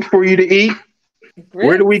food for you to eat.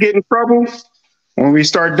 Where do we Grits get in trouble? When we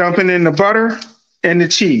start dumping in the butter and the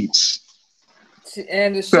cheese.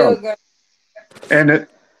 and the So, sugar.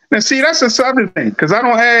 now see, that's a southern thing because I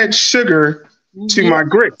don't add sugar to Yeah. my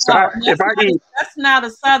grits. Oh, If I eat, that's not a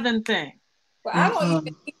southern thing. But I don't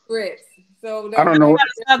even eat grits, so I don't don't That's know. not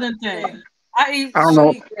a southern thing. I eat I I don't don't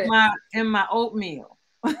know. eat grits. in my oatmeal.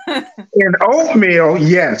 In oatmeal,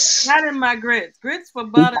 yes. Not in my grits. Grits for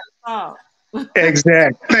butter and salt.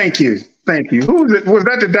 Exact. Thank you. Thank you. Who was it? Was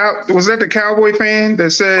that the Was that the Cowboy fan that I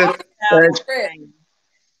said? don't eat grits.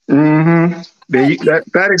 Mm-hmm. I eat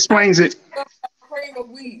That explains it. cream of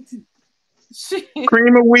wheat.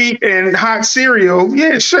 Cream of wheat and hot cereal.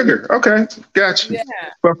 Yeah, sugar. Okay, got you. Yeah,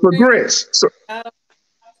 But for cream of grits, so uh,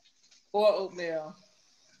 or oatmeal.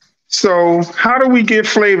 so how do we get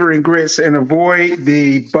flavor in grits and avoid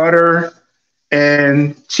the butter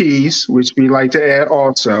and cheese, which we like to add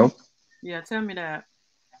also? Yeah, tell me that.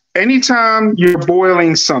 Anytime you're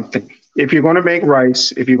boiling something, if you're going to make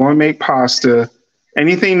rice, if you're going to make pasta,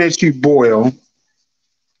 anything that you boil,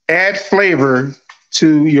 add flavor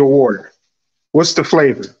to your water. What's the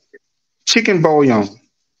flavor? Chicken bouillon,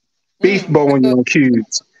 beef So, bouillon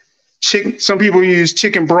cubes. Chicken. Some people use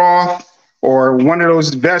chicken broth or one of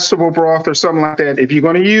those vegetable broth or something like that. If you're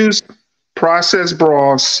going to use processed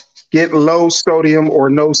broths, get low sodium or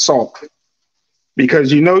no salt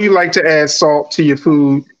because you like to add salt to your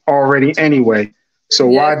food already anyway. So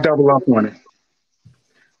why yes. double up on it?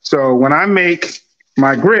 So when I make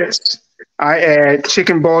my grits, I add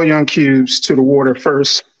chicken bouillon cubes to the water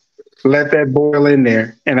first, let that boil in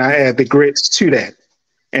there, and I add the grits to that.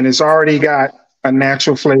 And it's already got a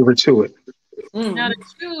natural flavor to it. Now the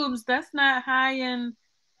Mm. cubes, that's not high in.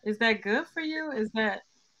 Is that good for you? Is that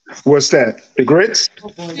What's that? The grits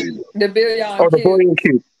cube? The bouillon or the cube. bouillon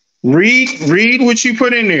cube? Read what you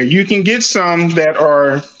put in there. You can get some that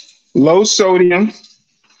are low sodium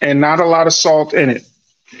and not a lot of salt in it.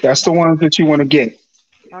 That's the ones that you want to get.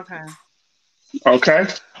 Okay. Okay.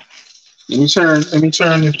 Let me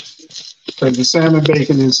turn it because the salmon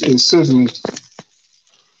bacon is sizzling.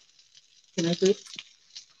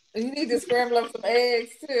 You need to scramble up some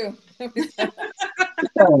eggs too.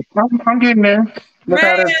 Oh, I'm getting there. Look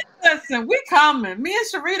Man, at it. listen, we coming. Me and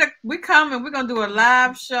Sharita, we coming. We're gonna do a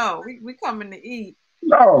live show. We coming to eat.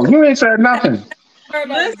 No, you ain't said nothing.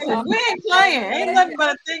 Listen, we ain't playing. Ain't nothing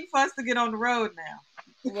but a thing for us to get on the road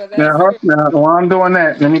now. Well, Now, that's true. while I'm doing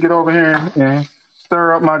that, let me get over here and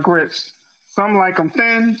stir up my grits. Some like them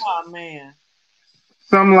thin, Oh man.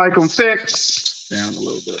 some like them thick. Down a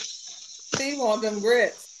little bit. She want them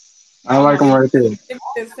grits. I like them right there. Give me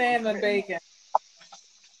the salmon bacon.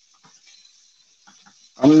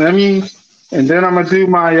 Let me, and then I'm gonna do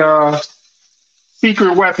my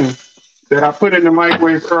secret weapon that I put in the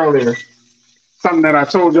microwave earlier. Something that I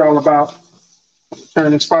told y'all about.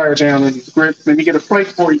 Turn this fire down and grits. Let me get a plate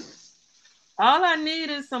for you. All I need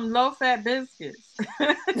is some low fat biscuits.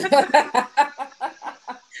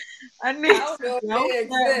 I need I don't some know if low they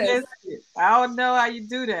fat exist. biscuits. I don't know how you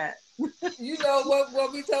do that. You know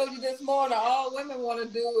what we told you this morning? All women want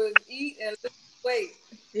to do is eat and lose weight.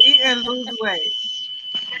 Eat and lose weight.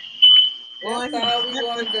 Boy, That's all we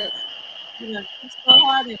want to do. it's so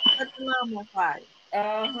hard to set the lawnmower fire.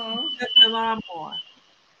 Uh-huh. Set the lawnmower.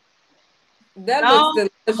 That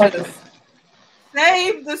looks Don't delicious.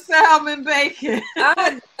 save the salmon bacon.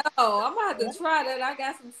 I know. I'm gonna have to try that. I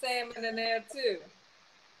got some salmon in there too.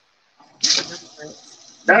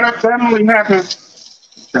 That only happened.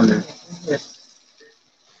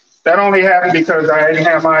 That only happened because I didn't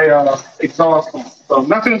have my exhaust on. So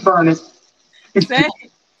nothing's burning. save,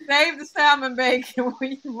 save the salmon bacon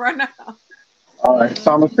when you run out. All right,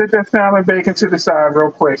 so I'm gonna sit that salmon bacon to the side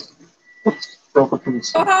real quick.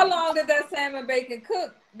 So how long did that salmon bacon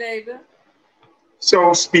cook, David?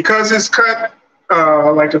 So because it's cut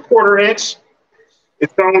like a quarter inch,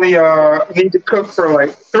 it's only need to cook for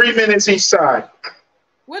like 3 minutes each side.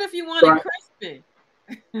 What if you want it Right. crispy?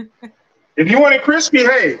 If you want it crispy,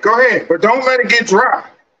 hey, go ahead, but don't let it get dry.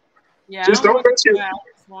 Yeah, Just I don't want to. I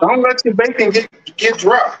just don't want, let your bacon get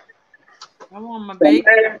dry. I want my And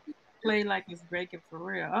bacon add- to play like it's bacon for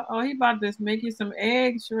real. Oh, he about to make you some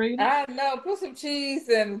eggs, Sharita. I know. Put some cheese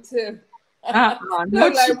in it too. No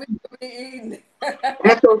Look like cheese. we could be eating. I'm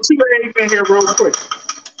gonna throw 2 eggs in here real quick.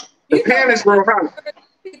 The pan is real hot.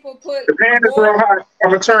 People put the pan is real hot.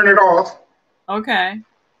 I'm gonna turn it off. Okay.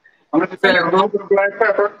 I'm gonna just add a little bit of black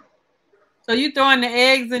pepper. So you throwing the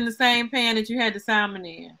eggs in the same pan that you had the salmon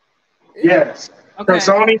in? Yes. Okay. That's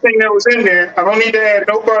the only thing that was in there. I don't need to add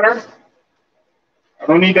no butter. I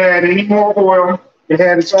don't need to add any more oil. It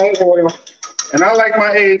had its own oil. And I like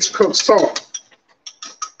my eggs cooked soft.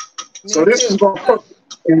 So this is gonna cook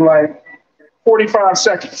in like 45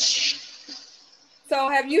 seconds. So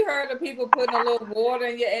have you heard of people putting a little water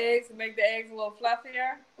in your eggs to make the eggs a little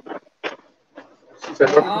fluffier?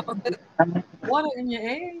 Water in your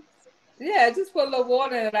eggs? Yeah, just put a little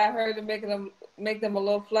water in it. I heard to make them a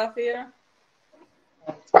little fluffier.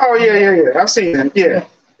 Oh yeah. I've seen that. Yeah,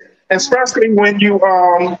 especially when you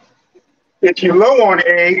if you're low on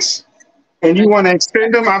eggs and you want to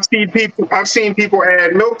extend them. I've seen people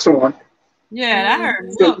add milk to them. Yeah, I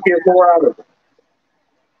heard so milk. You get more out of it.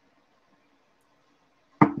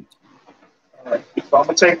 All right, so I'm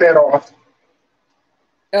gonna take that off.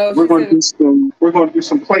 Oh, we're gonna do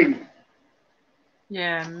some plating.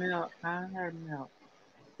 Yeah, milk. I heard milk.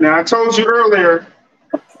 Now I told you earlier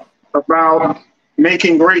about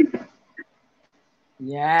making gravy.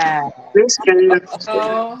 Yeah. This is.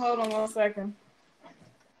 Oh, hold on 1 second.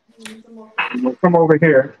 We'll come over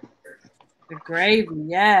here. The gravy,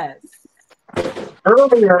 yes.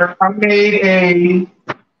 Earlier, I made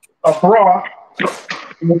a broth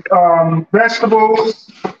with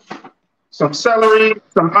vegetables, some celery,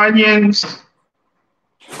 some onions,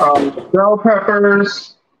 bell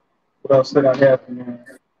peppers. What else did I have in there?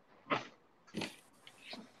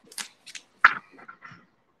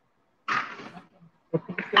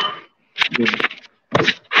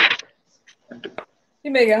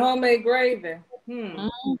 You making homemade gravy.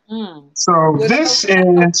 So this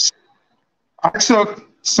is, I took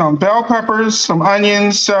some bell peppers, some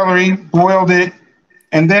onions, celery, boiled it,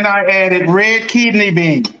 and then I added red kidney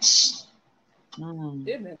beans.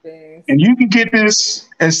 Kidney beans. And you can get this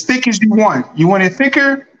as thick as you want. You want it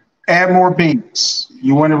thicker, add more beans.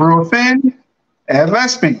 You want it real thin, add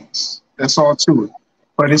less beans. That's all to it.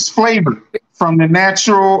 But it's flavored from the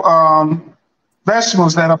natural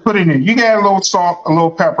vegetables that I put in it. You can add a little salt, a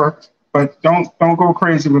little pepper, but don't go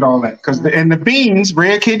crazy with all that. Because the beans,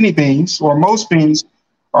 red kidney beans, or most beans,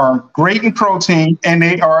 are great in protein, and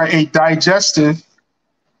they are a digestive.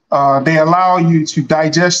 They allow you to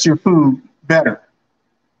digest your food better.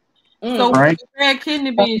 So right? red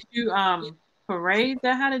kidney beans, you parade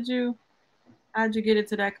that? How did you get it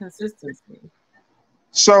to that consistency?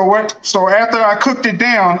 So after I cooked it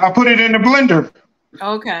down, I put it in the blender.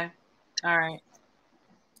 Okay. All right.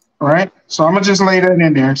 All right. So I'm gonna just lay that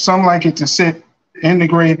in there. Some like it to sit in the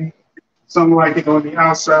gravy. Some like it on the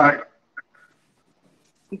outside.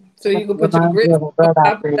 So you can put your grits on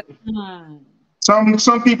top of that.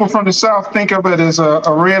 Some people from the South think of it as a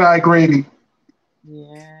red eye gravy.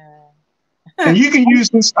 Yeah. And you can use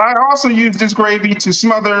this. I also use this gravy to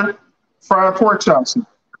smother fried pork chops.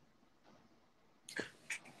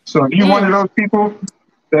 So if you're one of those people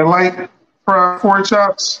that like fried pork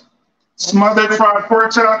chops, smothered fried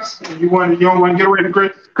pork chops, and you don't want to get away from the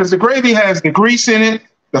gravy, because the gravy has the grease in it,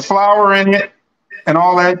 the flour in it, and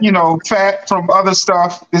all that, fat from other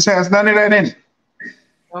stuff. This has none of that in it.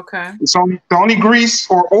 Okay. The only grease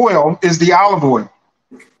or oil is the olive oil.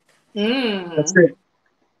 That's it.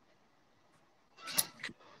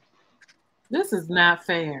 This is not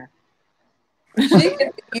fair. She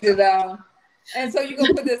can eat it all. And so you're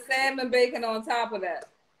going to put the salmon bacon on top of that.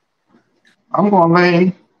 I'm going to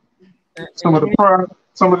lay some of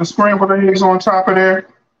the scrambled eggs on top of there.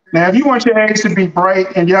 Now, if you want your eggs to be bright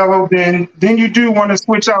and yellow, then you do want to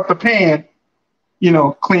switch out the pan,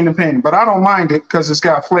 clean the pan. But I don't mind it because it's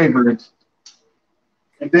got flavor in it.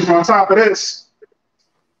 And then on top of this,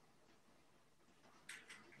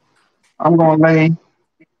 I'm going to lay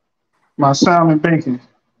my salmon bacon.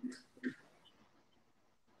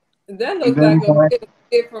 That looks like a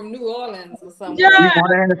kid from New Orleans or something. Yeah. We're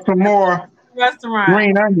going to add some more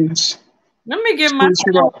green onions. Let me get my.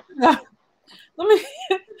 Let me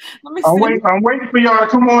I'm see. I'm waiting for y'all to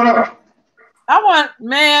come on up.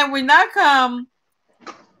 When I come,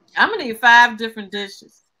 I'm gonna need 5 different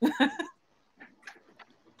dishes.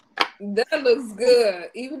 That looks good.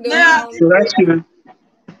 Even though so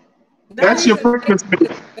that's your breakfast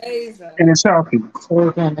meal, and it's healthy.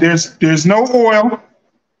 There's no oil.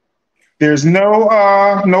 There's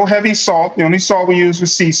no heavy salt. The only salt we use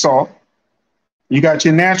is sea salt. You got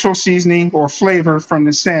your natural seasoning or flavor from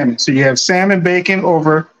the salmon. So you have salmon bacon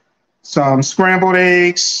over some scrambled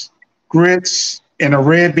eggs, grits, and a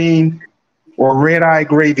red bean or red eye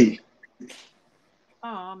gravy.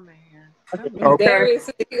 Oh man. Okay. Darius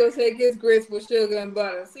said he gonna take his grits with sugar and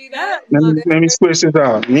butter. See that? Let me switch this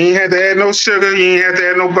out. You ain't had to add no sugar. You ain't had to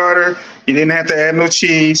add no butter. You didn't have to add no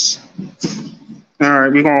cheese. All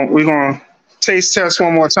right, we're gonna taste test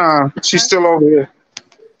one more time. She's still over here.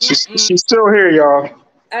 She's still here, y'all.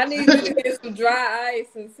 I need you to get some dry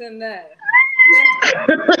ice and send that.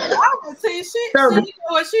 Oh, see, she you know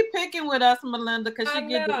what, she picking with us, Melinda, because she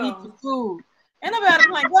get to eat the food. Ain't nobody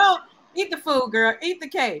playing. Go eat the food, girl. Eat the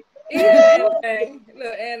cake. Eat the anime.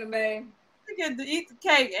 Little anime. You get to eat the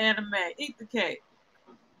cake, anime. Eat the cake.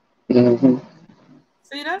 Mm-hmm.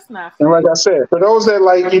 See, that's not And fair. like I said, for those that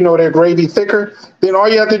like, their gravy thicker, then all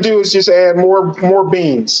you have to do is just add more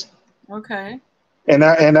beans, Okay. and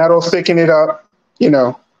that'll thicken it up.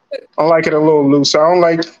 I like it a little loose. I don't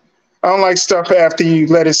like stuff after you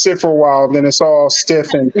let it sit for a while, then it's all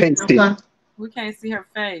stiff and pasty. We can't see her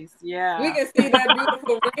face. We Yeah. can see that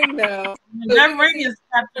beautiful ring though. That ring is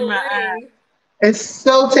trapped in my eye. It's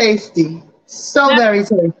so tasty. So very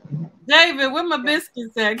tasty. David, where my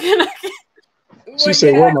biscuits at? Can I get She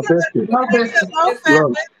said, "Where my biscuit?" No biscuit. low fat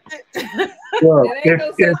biscuit? Look, It ain't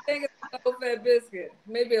no such thing as a low fat biscuit.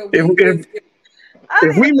 Maybe a if wheat biscuit.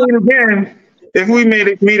 if we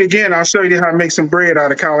meet again, I'll show you how to make some bread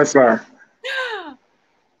out of cauliflower.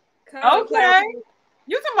 Okay.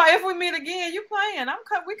 You talking about if we meet again? You playing?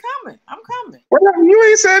 We coming. I'm coming. Well, you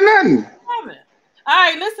ain't said nothing. Coming. All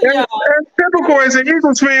right, listen, y'all. Typical as an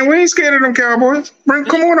Eagles fan, we ain't scared of them Cowboys.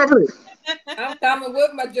 Come on up here. I'm coming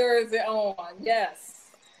with my jersey on. Yes.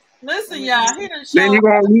 Listen, y'all. He done Then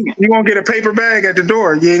showed. you gonna get a paper bag at the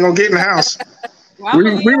door. You ain't gonna get in the house. Well,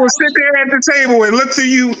 We will sit there at the table and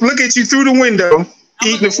look at you through the window,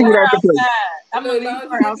 eating the food off the plate. I'm gonna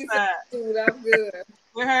leave her outside Food, I'm good.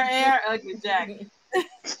 with her air ugly jacket.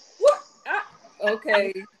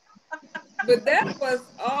 Okay. But that was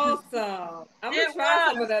awesome. I'm gonna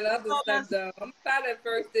try some of that other stuff though. I'm gonna try that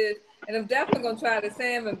first dish, and I'm definitely gonna try the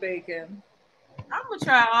salmon bacon. I'm gonna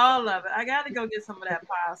try all of it. I gotta go get some of that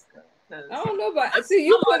pasta. I don't know about. See,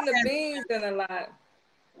 you putting the beans in a lot.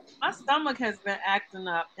 My stomach has been acting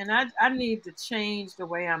up, and I need to change the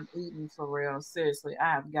way I'm eating for real. Seriously,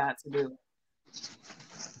 I have got to do it.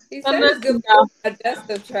 He said it's good for the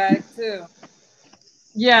digestive tract too.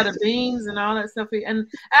 Yeah, the beans and all that stuff. And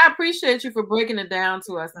I appreciate you for breaking it down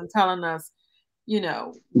to us and telling us,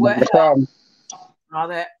 what helps, all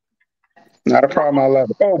that. Not a problem. I love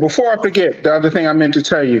it. Oh, before I forget, the other thing I meant to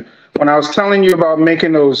tell you, when I was telling you about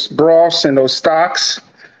making those broths and those stocks,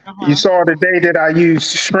 you saw the day that I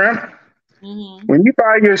used shrimp. Mm-hmm. When you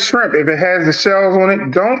buy your shrimp, if it has the shells on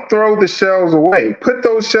it, don't throw the shells away. Put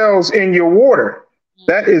those shells in your water.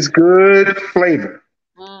 That is good flavor.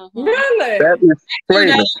 Mm-hmm. Really? That is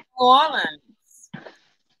flavor. New Orleans.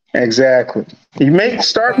 Exactly.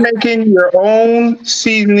 Start making your own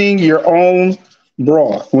seasoning, your own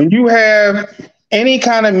broth. When you have any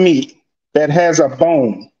kind of meat that has a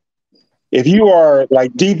bone, if you are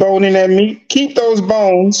like deboning that meat, keep those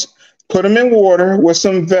bones, put them in water with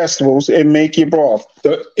some vegetables, and make your broth.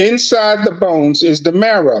 The inside the bones is the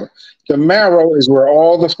marrow. The marrow is where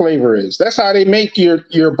all the flavor is. That's how they make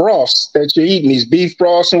your broths that you're eating, these beef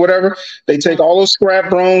broths and whatever. They take all those scrap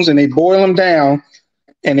bones and they boil them down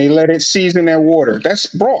and they let it season that water. That's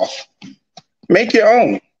broth. Make your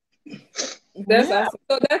own. That's awesome.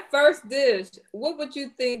 So that first dish, what would you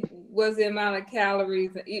think was the amount of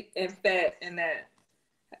calories and fat in that?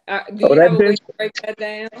 Do you have a way to break that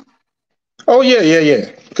down? Oh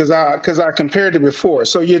yeah. Because I compared it before.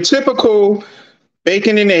 So your typical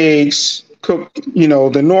bacon and eggs cooked,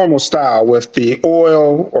 the normal style with the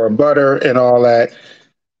oil or butter and all that.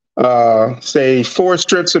 Say 4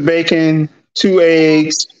 strips of bacon, 2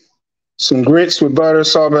 eggs, some grits with butter,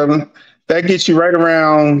 salt, pepper. That gets you right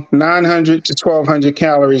around 900 to 1,200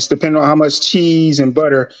 calories, depending on how much cheese and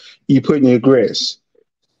butter you put in your grits.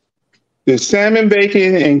 The salmon,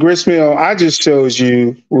 bacon, and grits meal I just showed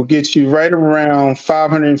you will get you right around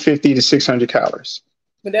 550 to 600 calories.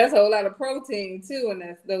 But that's a whole lot of protein too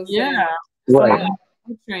in those. Yeah. Right.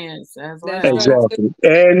 Nutrients as well. Exactly.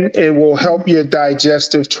 And it will help your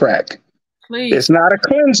digestive tract. Please. It's not a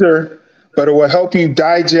cleanser, but it will help you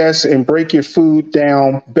digest and break your food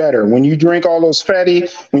down better. When you drink all those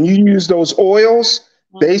when you use those oils,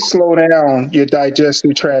 they slow down your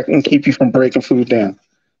digestive tract and keep you from breaking food down.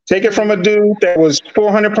 Take it from a dude that was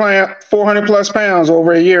 400 plus pounds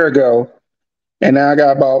over a year ago, and now I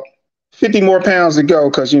got about 50 more pounds to go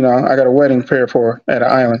because I got a wedding prepared for at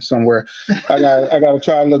an island somewhere. I got to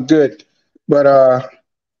try to look good, but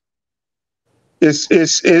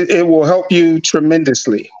it will help you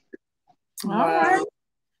tremendously. All right.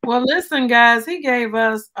 Well, listen, guys, he gave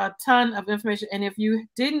us a ton of information. And if you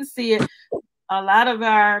didn't see it, a lot of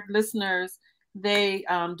our listeners, they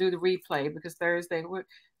do the replay because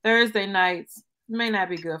Thursday nights may not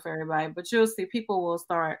be good for everybody, but you'll see people will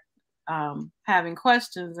start having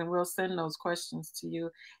questions, and we'll send those questions to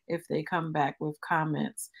you if they come back with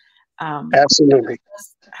comments. Absolutely.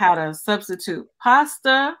 How to substitute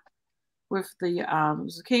pasta with the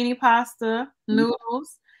zucchini pasta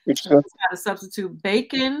noodles. How to substitute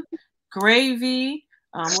bacon, gravy.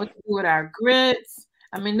 What to do with our grits.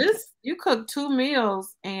 I mean, you cook 2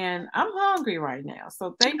 meals, and I'm hungry right now.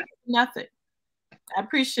 So thank you for nothing. I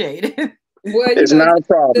appreciate it. Well, it's not a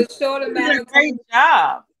problem. The short amount of great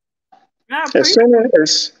job. As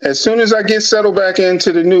soon as I get settled back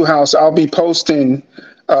into the new house, I'll be posting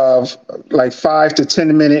like 5 to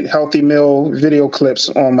 10 minute healthy meal video clips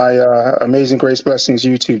on my Amazing Grace Blessings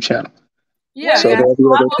YouTube channel. Yeah, so they'll be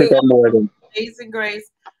able to pick up more of them. Amazing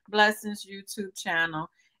Grace Blessings YouTube channel,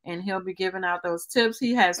 and he'll be giving out those tips.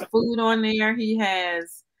 He has food on there. He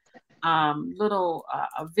has a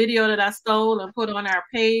video that I stole and put on our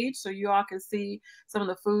page so you all can see some of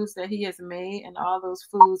the foods that he has made, and all those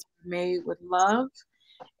foods are made with love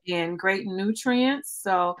and great nutrients.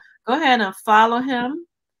 So go ahead and follow him,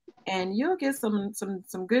 and you'll get some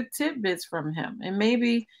good tidbits from him. And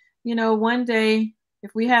maybe, one day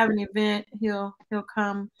if we have an event, he'll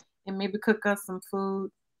come and maybe cook us some food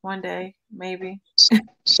one day, maybe. Say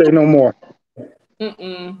no more. All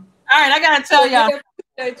right, I gotta tell y'all. You.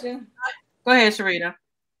 Go ahead, Sharita.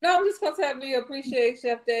 No, I'm just gonna tell you appreciate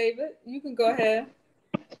Chef David. You can go ahead.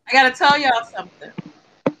 I gotta tell y'all something.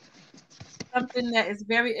 Something that is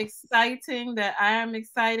very exciting that I am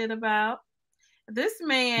excited about. This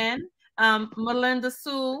man, Melinda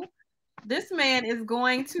Sue, this man is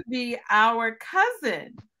going to be our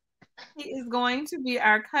cousin. He is going to be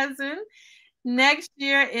our cousin next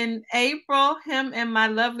year in April. Him and my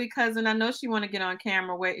lovely cousin. I know she want to get on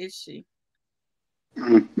camera. Where is she?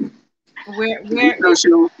 Where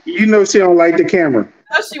you know she don't like the camera.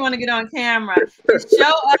 I know she want to get on camera.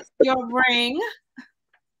 Show us your ring.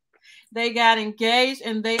 They got engaged,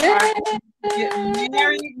 and they are going to get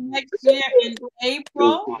married next year in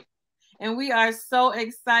April. And we are so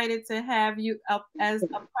excited to have you up as a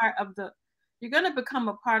part of you're going to become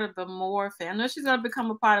a part of the Moore family. I know she's going to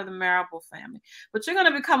become a part of the Marable family, but you're going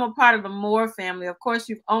to become a part of the Moore family. Of course,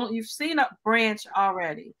 you've seen a branch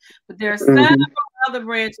already, but there are several other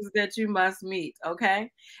branches that you must meet,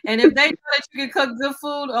 okay? And if they know that you can cook good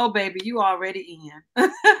food, oh, baby, you already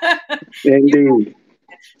in. Indeed.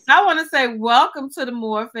 So I want to say welcome to the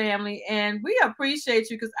Moore family, and we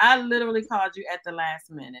appreciate you because I literally called you at the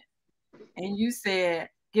last minute. And you said,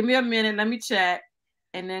 give me a minute, let me check,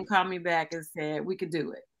 and then call me back and said, we could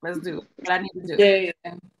do it. Let's do it. But I need to do it.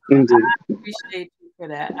 Yeah. I appreciate you for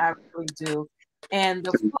that. I really do. And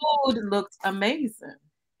the food looks amazing.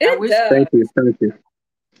 It does. Thank you.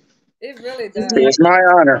 It really does. It's my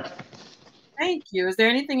honor. Thank you. Is there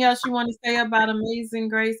anything else you want to say about Amazing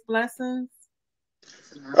Grace Blessings?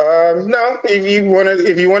 No,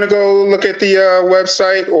 if you want to go look at the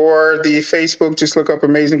website or the Facebook, just look up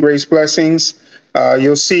Amazing Grace Blessings.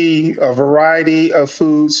 You'll see a variety of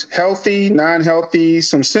foods, healthy, non-healthy,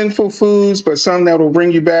 some sinful foods, but some that will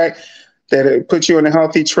bring you back, that put you on a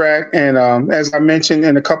healthy track. And as I mentioned,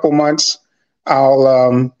 in a couple months,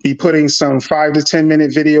 I'll be putting some 5 to 10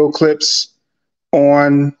 minute video clips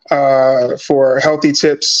on for healthy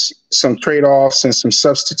tips, some trade-offs and some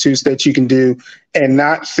substitutes that you can do and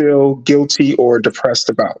not feel guilty or depressed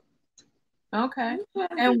about. Okay.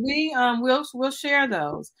 And we'll share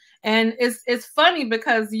those. And it's funny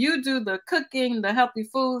because you do the cooking, the healthy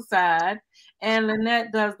food side, and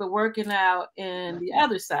Lynette does the working out in the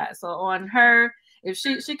other side. So on her, if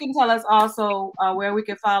she can tell us also where we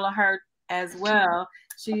can follow her as well.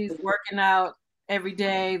 She's working out every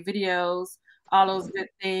day, videos, all those good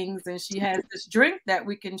things, and she has this drink that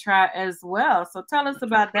we can try as well. So tell us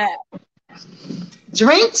about that.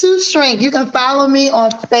 Drink to Shrink. You can follow me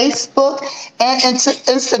on Facebook and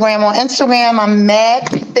Instagram. On Instagram, I'm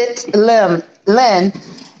MadFitLynn,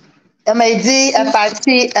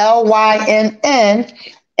 MadFitlynn,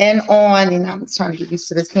 and on, I'm trying to get used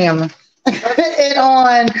to this camera.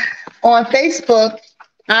 And on Facebook,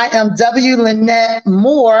 I am W. Lynette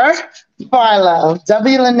Moore Farlow.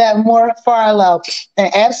 W. Lynette Moore Farlow.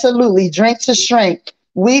 And absolutely, Drink to Shrink.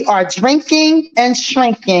 We are drinking and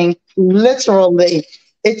shrinking, literally.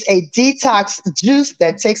 It's a detox juice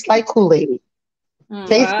that tastes like Kool-Aid.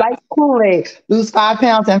 Tastes like Kool-Aid. Lose 5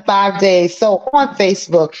 pounds in 5 days. So on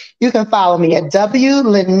Facebook, you can follow me at W.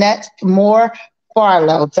 Lynette Moore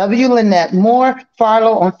Farlow. W. Lynette Moore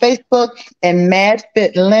Farlow on Facebook, and Mad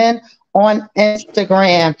Fit Lynn on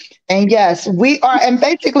Instagram. And yes, we are, and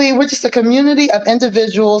basically we're just a community of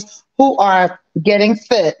individuals who are getting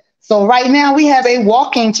fit. So right now we have a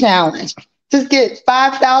walking challenge. Just get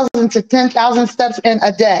 5,000 to 10,000 steps in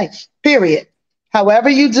a day, period. However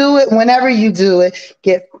you do it, whenever you do it,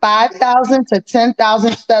 get 5,000 to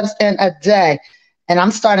 10,000 steps in a day. And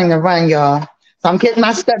I'm starting to run, y'all. So I'm getting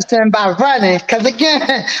my steps in by running, because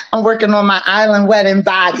again, I'm working on my island wedding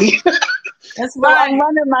body. That's So right. I'm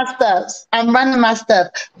running my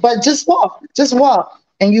steps. But just walk,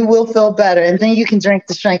 and you will feel better. And then you can drink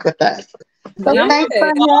the strength with us. So Yeah, thanks for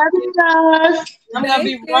having us. I'm going to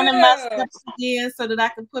be running my steps again so that I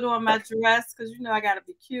can put on my dress, because I got to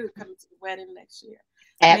be cute coming to the wedding next year.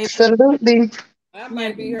 Absolutely. I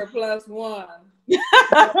might be her +1. All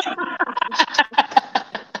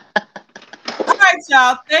right,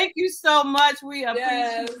 y'all. Thank you so much. We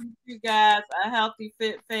appreciate you guys, a healthy,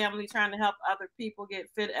 fit family trying to help other people get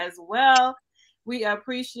fit as well. We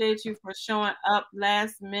appreciate you for showing up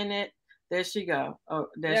last minute. There she go. Oh,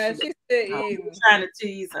 there she's still eating. Trying to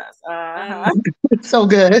tease us. So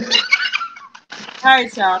good. All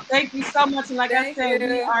right, y'all. Thank you so much. And like I said,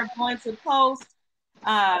 we are going to post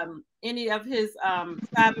any of his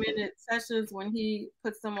 5-minute sessions when he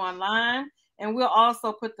puts them online. And we'll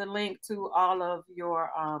also put the link to all of your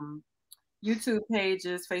YouTube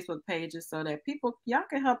pages, Facebook pages, so that y'all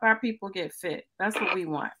can help our people get fit. That's what we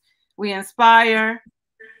want. We inspire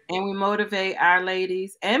and we motivate our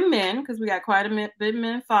ladies and men, because we got quite a bit of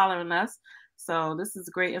men following us. So this is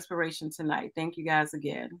a great inspiration tonight. Thank you guys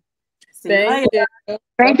again. See you later.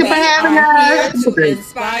 Thank you for having us. Here to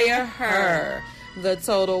inspire her, the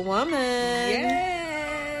total woman.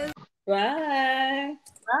 Yes. Bye.